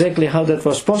understand exactly how that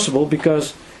was possible,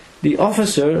 because the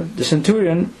officer, the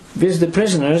centurion, with the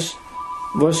prisoners,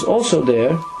 was also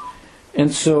there.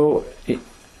 And so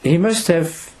he must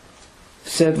have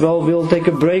said, well, we'll take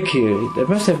a break here. That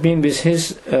must have been with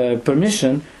his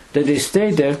permission that they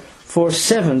stayed there for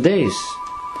 7 days.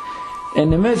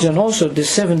 And imagine also the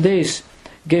 7 days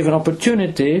gave an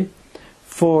opportunity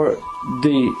for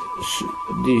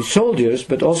the soldiers,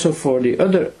 but also for the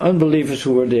other unbelievers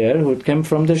who were there, who had come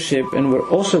from the ship and were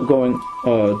also going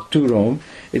to Rome.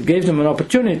 It gave them an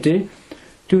opportunity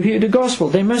to hear the gospel.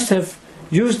 They must have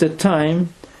used the time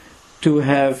to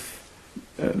have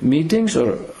meetings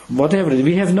or whatever.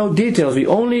 We have no details. We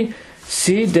only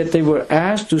see that they were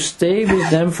asked to stay with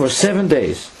them for 7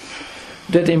 days.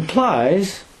 That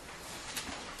implies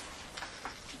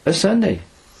a Sunday.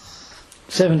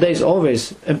 7 days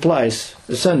always implies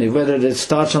a Sunday. Whether it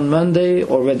starts on Monday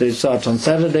or whether it starts on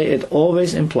Saturday, it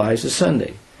always implies a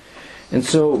Sunday. And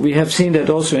so we have seen that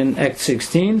also in Acts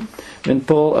 16, when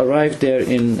Paul arrived there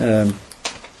in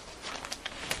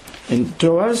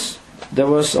Troas. There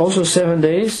was also 7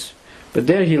 days, but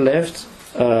there he left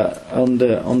on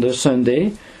the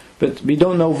Sunday. But we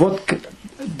don't know what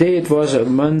day it was, a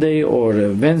Monday or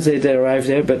a Wednesday they arrived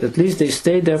there, but at least they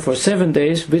stayed there for 7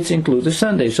 days, which include a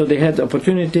Sunday. So they had the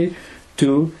opportunity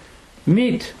to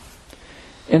meet.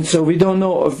 And so we don't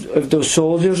know if those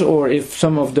soldiers or if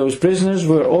some of those prisoners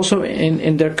were also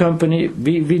in their company.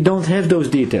 We don't have those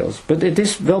details, but it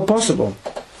is well possible.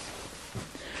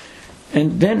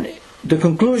 And then the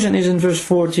conclusion is in verse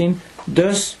 14,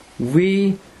 thus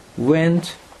we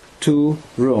went to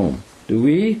Rome. The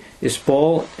we is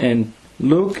Paul and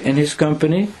Luke and his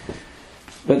company,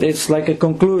 but it's like a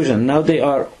conclusion. Now they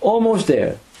are almost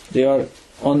there. They are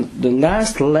on the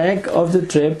last leg of the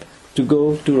trip to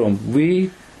go to Rome.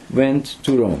 We went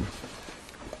to Rome.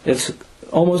 It's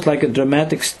almost like a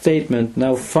dramatic statement.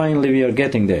 Now finally we are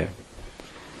getting there.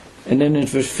 And then in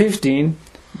verse 15,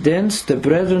 thence the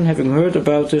brethren, having heard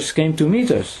about us, came to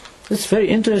meet us. That's very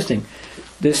interesting.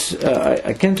 This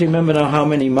I can't remember now how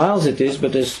many miles it is,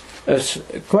 but it's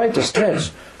quite a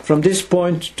stretch. From this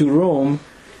point to Rome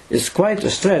is quite a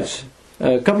stretch.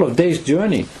 A couple of days'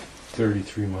 journey.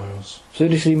 33 miles.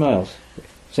 33 miles.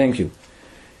 Thank you.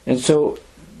 And so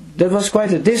that was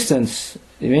quite a distance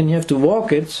when you have to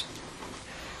walk it.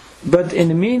 But in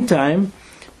the meantime,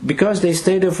 because they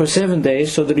stayed there for 7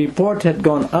 days, so the report had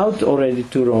gone out already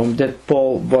to Rome that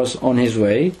Paul was on his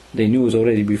way. They knew it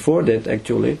already before that,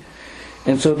 actually.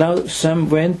 And so now some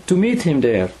went to meet him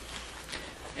there.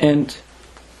 And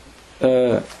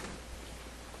the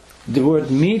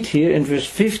word meet here in verse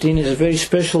 15 is a very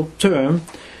special term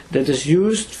that is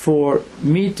used for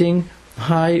meeting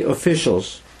high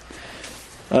officials.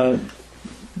 2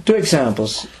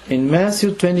 examples. In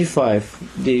Matthew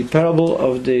 25, the parable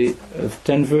of the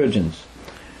 10 virgins,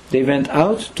 they went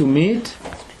out to meet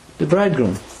the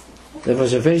bridegroom. That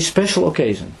was a very special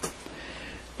occasion.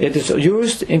 It is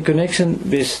used in connection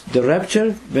with the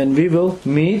rapture, when we will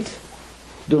meet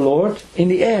the Lord in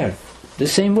the air. The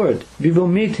same word. We will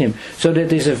meet Him. So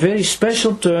that is a very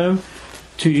special term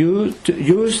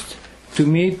used to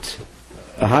meet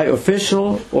a high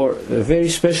official or a very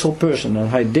special person, a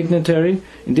high dignitary.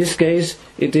 In this case,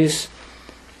 it is,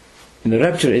 in the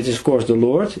rapture, it is of course the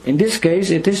Lord. In this case,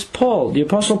 it is Paul, the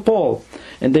Apostle Paul.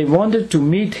 And they wanted to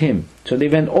meet him. So they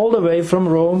went all the way from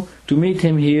Rome to meet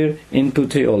him here in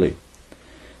Puteoli.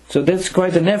 So that's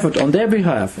quite an effort on their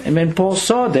behalf. And when Paul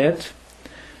saw that,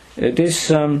 it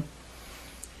is,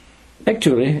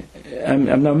 actually,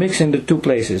 I'm now mixing the two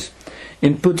places.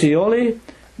 In Puteoli,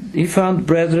 he found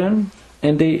brethren,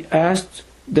 and they asked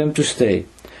them to stay.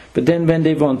 But then when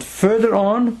they went further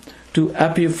on to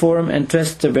Appiaforum and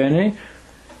Tres Tabernae,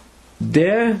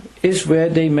 there is where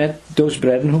they met those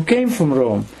brethren who came from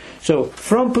Rome. So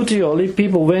from Puteoli,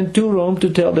 people went to Rome to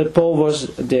tell that Paul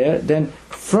was there. Then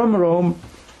from Rome,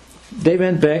 they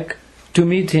went back to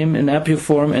meet him in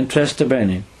Appiaforum and Tres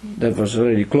Tabernae. That was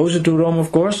already closer to Rome,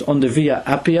 of course, on the Via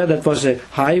Appia. That was a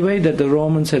highway that the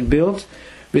Romans had built,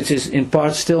 which is in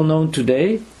part still known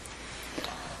today.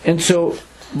 And so,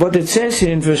 what it says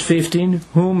here in verse 15,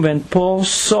 whom when Paul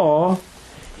saw,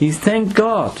 he thanked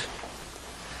God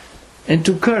and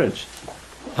took courage.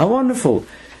 How wonderful.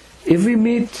 If we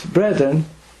meet brethren,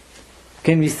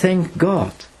 can we thank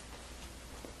God?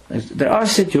 There are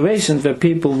situations where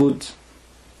people would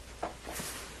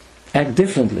act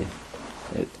differently.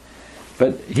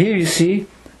 But here you see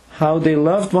how they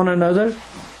loved one another,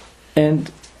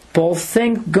 and Paul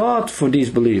thanked God for these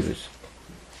believers.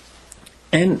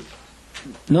 And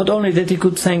not only that he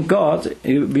could thank God,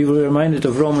 we were reminded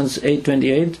of Romans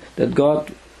 8:28, that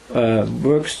God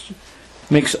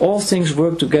makes all things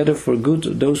work together for good to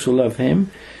those who love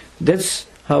Him. That's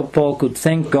how Paul could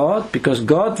thank God, because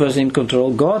God was in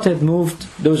control. God had moved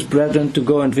those brethren to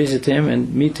go and visit him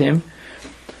and meet him.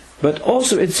 But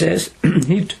also it says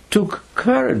he took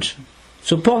courage.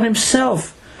 So Paul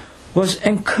himself was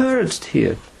encouraged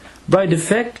here by the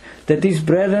fact that these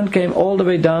brethren came all the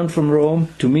way down from Rome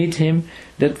to meet him.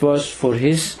 That was for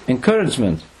his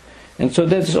encouragement. And so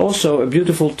that is also a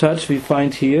beautiful touch we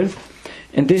find here.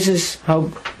 And this is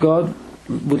how God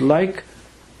would like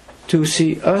to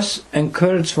see us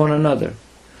encourage one another.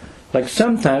 Like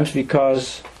sometimes we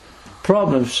cause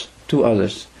problems to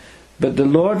others, but the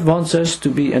Lord wants us to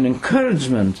be an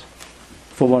encouragement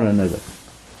for one another.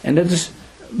 And that is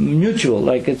mutual,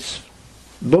 like it's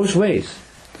both ways.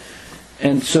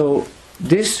 And so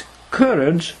this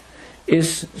courage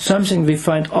is something we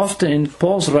find often in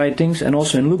Paul's writings and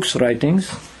also in Luke's writings.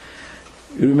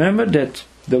 You remember that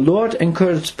the Lord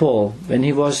encouraged Paul when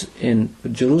he was in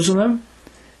Jerusalem,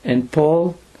 and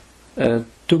Paul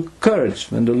took courage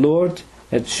when the Lord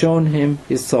had shown him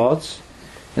his thoughts.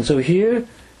 And so here,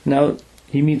 now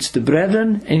he meets the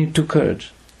brethren and he took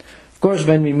courage. Of course,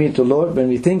 when we meet the Lord, when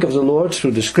we think of the Lord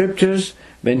through the scriptures,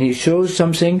 when He shows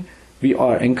something, we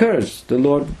are encouraged. The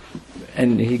Lord,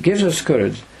 and He gives us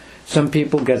courage. Some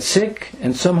people get sick,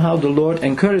 and somehow the Lord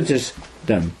encourages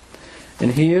them.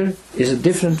 And here is a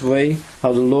different way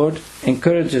how the Lord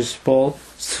encourages Paul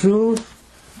through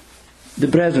the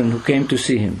brethren who came to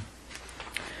see him.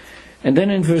 And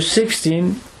then in verse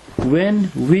 16,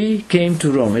 when we came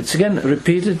to Rome, it's again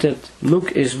repeated that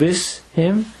Luke is with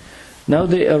him. Now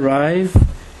they arrive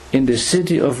in the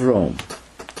city of Rome.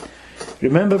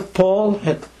 Remember, Paul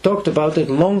had talked about it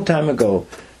a long time ago.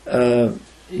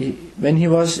 When he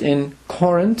was in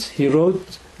Corinth, he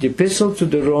wrote the epistle to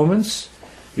the Romans.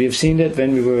 We have seen that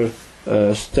when we were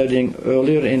studying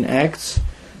earlier in Acts.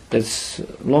 That's a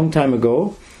long time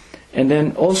ago. And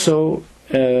then also,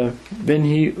 when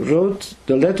he wrote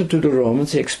the letter to the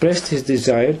Romans, he expressed his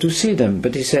desire to see them.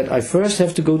 But he said, I first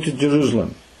have to go to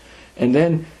Jerusalem. And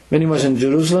then, when he was in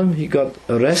Jerusalem, he got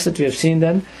arrested, we have seen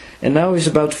that. And now it's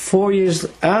about 4 years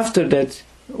after that,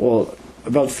 well,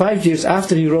 about 5 years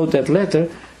after he wrote that letter,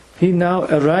 he now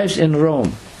arrives in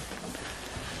Rome.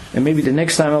 And maybe the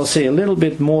next time I'll say a little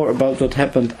bit more about what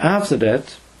happened after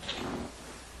that.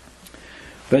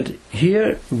 But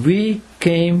here we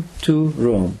came to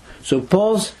Rome. So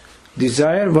Paul's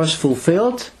desire was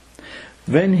fulfilled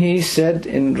when he said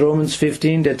in Romans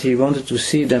 15 that he wanted to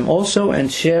see them also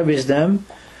and share with them.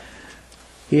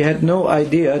 He had no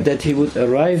idea that he would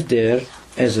arrive there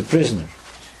as a prisoner.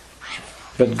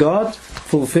 But God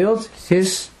fulfilled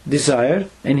his desire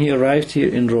and he arrived here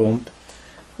in Rome,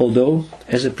 although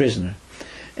as a prisoner.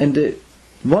 And the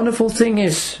wonderful thing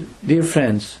is, dear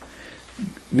friends,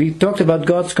 we talked about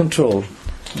God's control.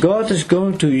 God is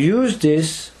going to use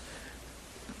this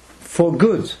for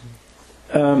good.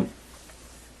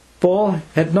 Paul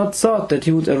had not thought that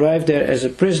he would arrive there as a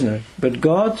prisoner, but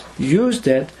God used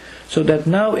that so that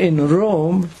now in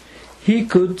Rome he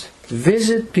could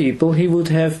visit people. He would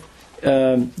have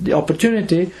the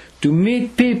opportunity to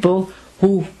meet people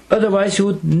who otherwise he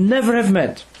would never have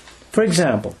met. For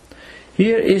example,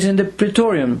 here is in the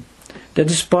Praetorium, that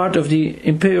is part of the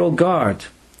Imperial Guard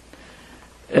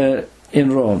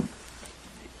in Rome.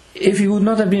 If he would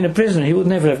not have been a prisoner, he would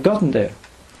never have gotten there.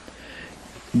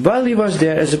 While he was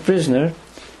there as a prisoner,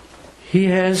 he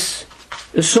has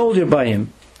a soldier by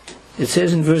him. It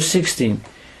says in verse 16,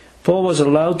 Paul was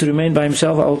allowed to remain by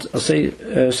himself. I'll say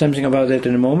something about that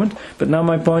in a moment. But now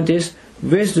my point is,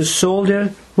 where's the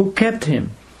soldier who kept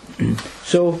him?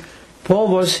 So Paul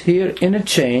was here in a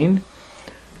chain.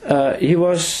 He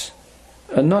was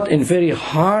not in very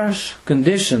harsh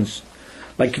conditions.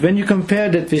 Like when you compare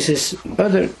that with his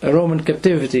other Roman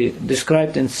captivity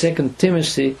described in 2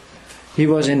 Timothy, he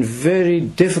was in very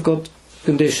difficult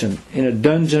condition, in a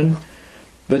dungeon.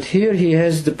 But here he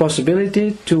has the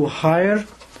possibility to hire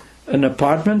an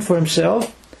apartment for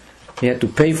himself. He had to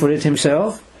pay for it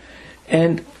himself.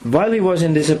 And while he was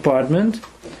in this apartment,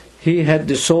 he had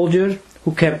the soldier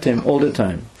who kept him all the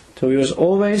time. So he was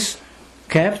always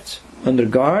kept under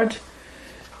guard.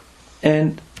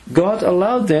 And God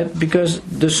allowed that because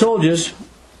the soldiers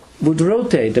would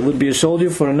rotate. There would be a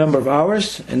soldier for a number of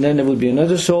hours, and then there would be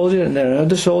another soldier, and then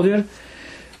another soldier.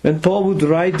 When Paul would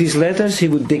write these letters, he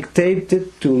would dictate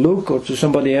it to Luke or to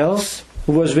somebody else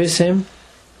who was with him.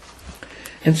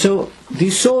 And so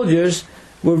these soldiers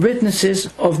were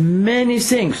witnesses of many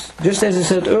things. Just as I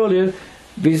said earlier,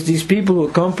 with these people who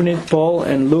accompanied Paul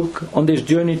and Luke on this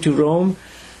journey to Rome,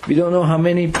 we don't know how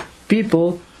many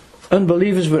people,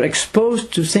 unbelievers, were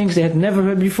exposed to things they had never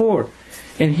heard before.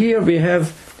 And here we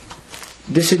have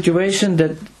the situation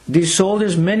that these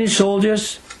soldiers, many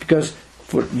soldiers, because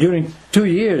during 2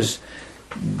 years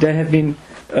there have been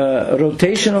a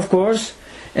rotation, of course,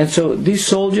 and so these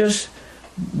soldiers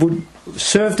would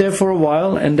serve there for a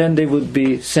while, and then they would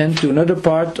be sent to another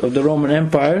part of the Roman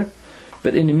Empire.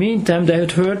 But in the meantime, they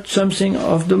had heard something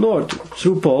of the Lord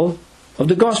through Paul, of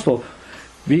the gospel.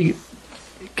 We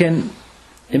can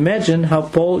imagine how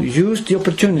Paul used the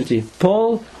opportunity.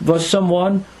 Paul was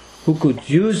someone who could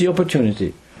use the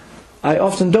opportunity. I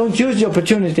often don't use the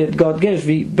opportunity that God gives.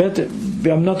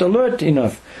 I'm not alert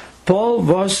enough. Paul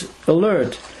was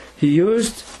alert. He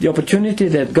used the opportunity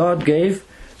that God gave.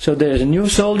 So there is a new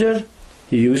soldier.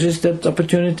 He uses that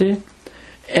opportunity.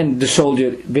 And the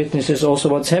soldier witnesses also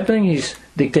what's happening. He's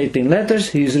dictating letters.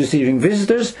 He's receiving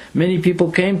visitors. Many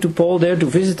people came to Paul there to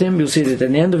visit him. You'll see that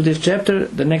at the end of this chapter,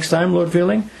 the next time, Lord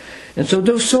willing. And so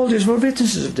those soldiers were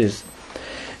witnesses of this.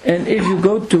 And if you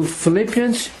go to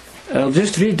Philippians, I'll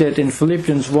just read that in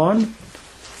Philippians 1,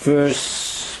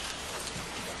 verse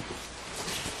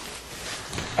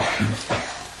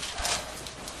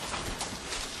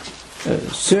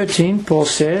 13, Paul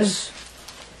says,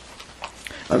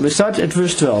 we start at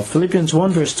verse 12, Philippians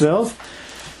 1 verse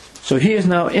 12. So he is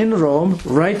now in Rome,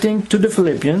 writing to the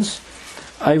Philippians,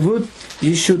 I would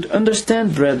ye should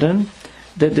understand, brethren,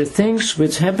 that the things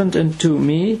which happened unto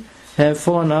me have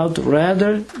fallen out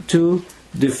rather to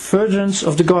the furtherance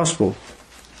of the gospel.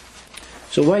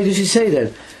 So why does he say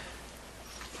that?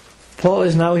 Paul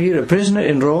is now here a prisoner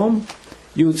in Rome.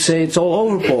 You would say it's all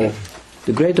over Paul.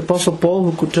 The great apostle Paul,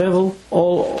 who could travel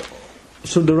all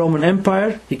through the Roman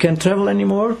Empire, he can't travel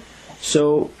anymore.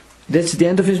 So that's the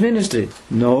end of his ministry.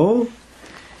 No,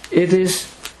 it is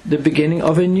the beginning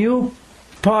of a new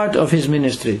part of his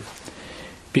ministry.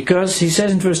 Because he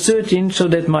says in verse 13, so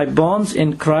that my bonds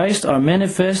in Christ are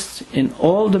manifest in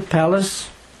all the palace,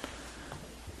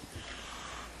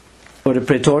 or the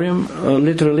praetorium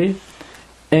literally,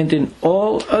 and in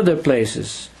all other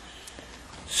places.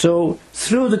 So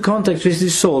through the contact with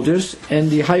these soldiers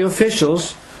and the high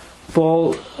officials,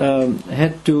 Paul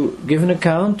had to give an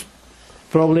account,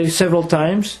 probably several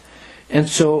times, and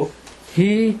so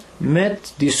he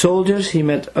met the soldiers, he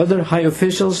met other high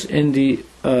officials in the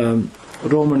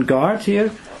Roman guard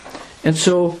here, and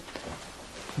so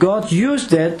God used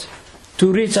that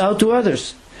to reach out to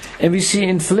others. And we see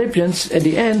in Philippians at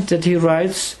the end that he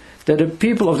writes that the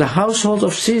people of the household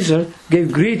of Caesar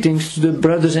gave greetings to the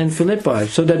brothers in Philippi.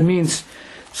 So that means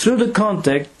through the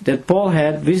contact that Paul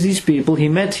had with these people he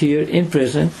met here in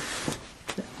prison,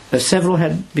 several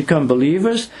had become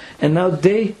believers, and now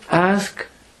they ask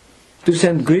to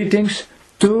send greetings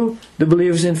to the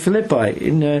believers in Philippi.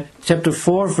 In chapter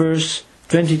 4 verse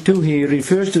 22 he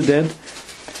refers to that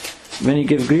when he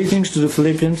gives greetings to the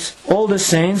Philippians. All the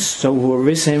saints, so who were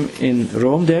with him in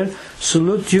Rome there,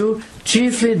 salute you,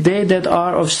 chiefly they that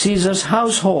are of Caesar's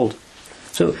household.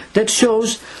 So that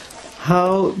shows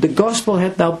how the gospel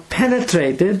had now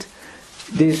penetrated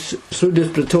this through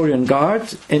this Praetorian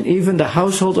Guard and even the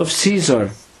household of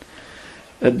Caesar.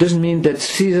 It doesn't mean that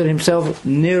Caesar himself,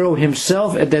 Nero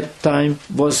himself at that time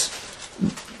was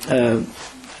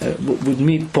would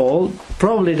meet Paul.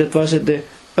 Probably that was at the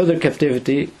other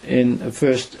captivity in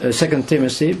Second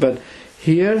Timothy, but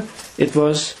here it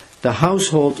was the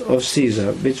household of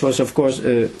Caesar, which was of course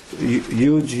a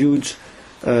huge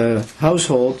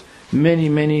household.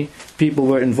 Many people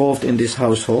were involved in this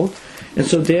household, and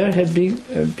so there had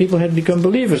been people had become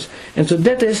believers. And so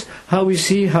that is how we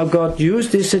see how God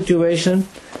used this situation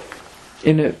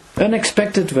in an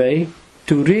unexpected way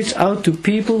to reach out to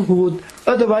people who would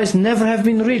otherwise never have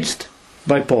been reached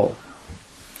by Paul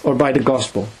or by the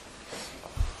gospel.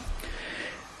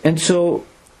 And so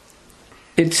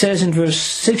it says in verse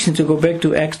 16, to go back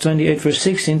to Acts 28 verse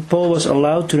 16, Paul was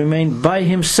allowed to remain by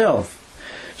himself.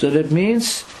 So that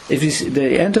means, if it's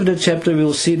the end of the chapter,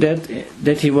 we'll see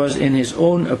that he was in his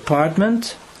own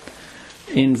apartment.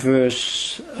 In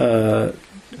verse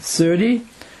 30,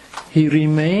 he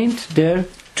remained there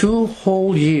 2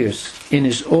 whole years in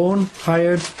his own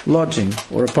hired lodging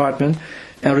or apartment,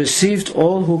 and received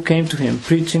all who came to him,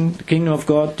 preaching the kingdom of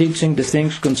God, teaching the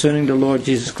things concerning the Lord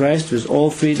Jesus Christ with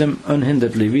all freedom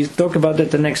unhinderedly. We talk about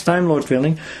that the next time, Lord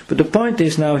willing, but the point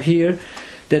is now here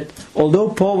that although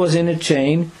Paul was in a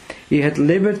chain, he had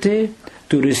liberty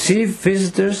to receive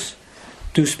visitors,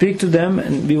 to speak to them,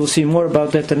 and we will see more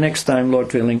about that the next time,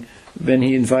 Lord willing, when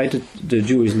he invited the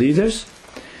Jewish leaders.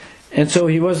 And so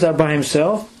he was there by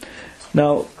himself.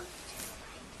 Now,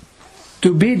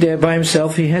 to be there by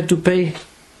himself, he had to pay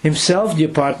himself the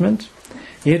apartment,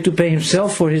 he had to pay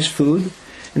himself for his food,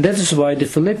 and that is why the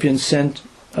Philippians sent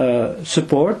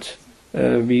support.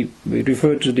 We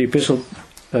refer to the epistle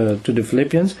to the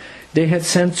Philippians. They had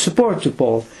sent support to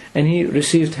Paul, and he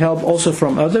received help also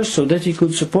from others so that he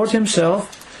could support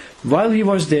himself while he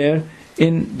was there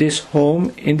in this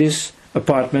home, in this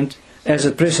apartment, as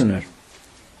a prisoner.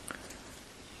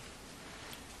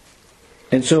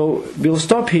 And so we'll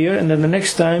stop here, and then the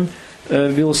next time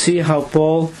we'll see how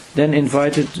Paul then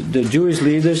invited the Jewish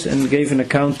leaders and gave an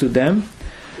account to them.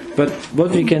 But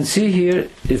what we can see here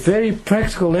is very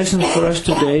practical lessons for us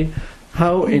today,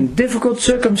 how in difficult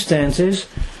circumstances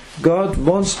God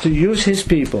wants to use His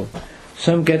people.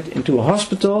 Some get into a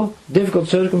hospital, difficult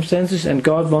circumstances, and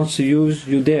God wants to use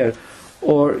you there.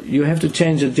 Or you have to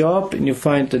change a job and you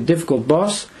find a difficult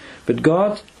boss, but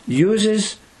God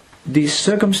uses these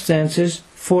circumstances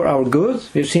for our good.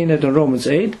 We've seen that in Romans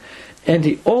 8, and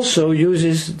He also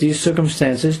uses these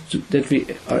circumstances that we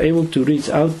are able to reach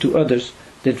out to others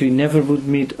that we never would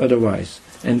meet otherwise.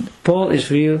 And Paul is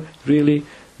really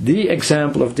the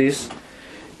example of this.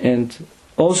 And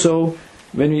also,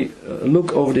 when we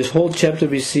look over this whole chapter,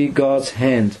 we see God's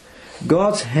hand.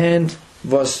 God's hand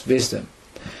was wisdom.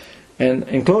 And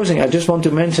in closing, I just want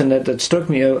to mention that struck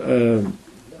me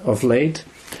of late,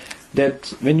 that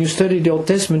when you study the Old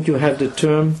Testament, you have the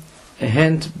term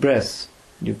hand breadth.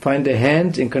 You find the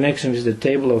hand in connection with the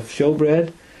table of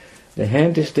showbread. The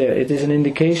hand is there. It is an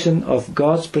indication of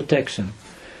God's protection.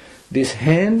 This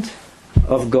hand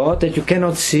of God that you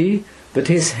cannot see, but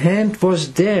His hand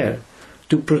was there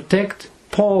to protect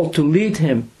Paul, to lead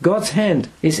him. God's hand,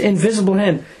 His invisible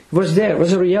hand, was there,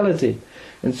 was a reality.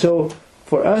 And so,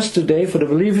 for us today, for the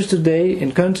believers today,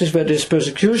 in countries where there is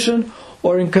persecution,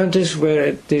 or in countries where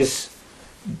it is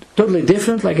totally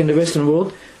different, like in the Western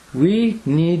world. We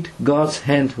need God's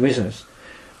hand with us.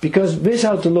 Because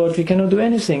without the Lord we cannot do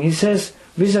anything. He says,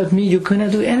 without me you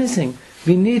cannot do anything.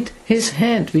 We need His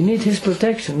hand, we need His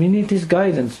protection, we need His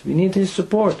guidance, we need His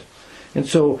support. And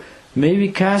so, may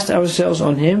we cast ourselves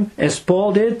on Him, as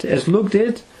Paul did, as Luke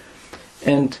did,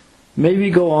 and may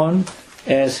we go on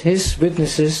as His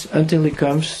witnesses until He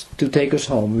comes to take us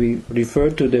home. We refer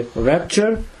to the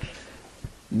rapture.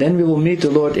 Then we will meet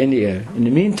the Lord in the air. In the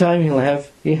meantime,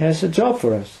 He has a job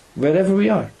for us, wherever we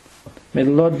are. May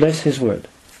the Lord bless His word.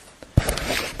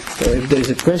 So if there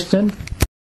is a question,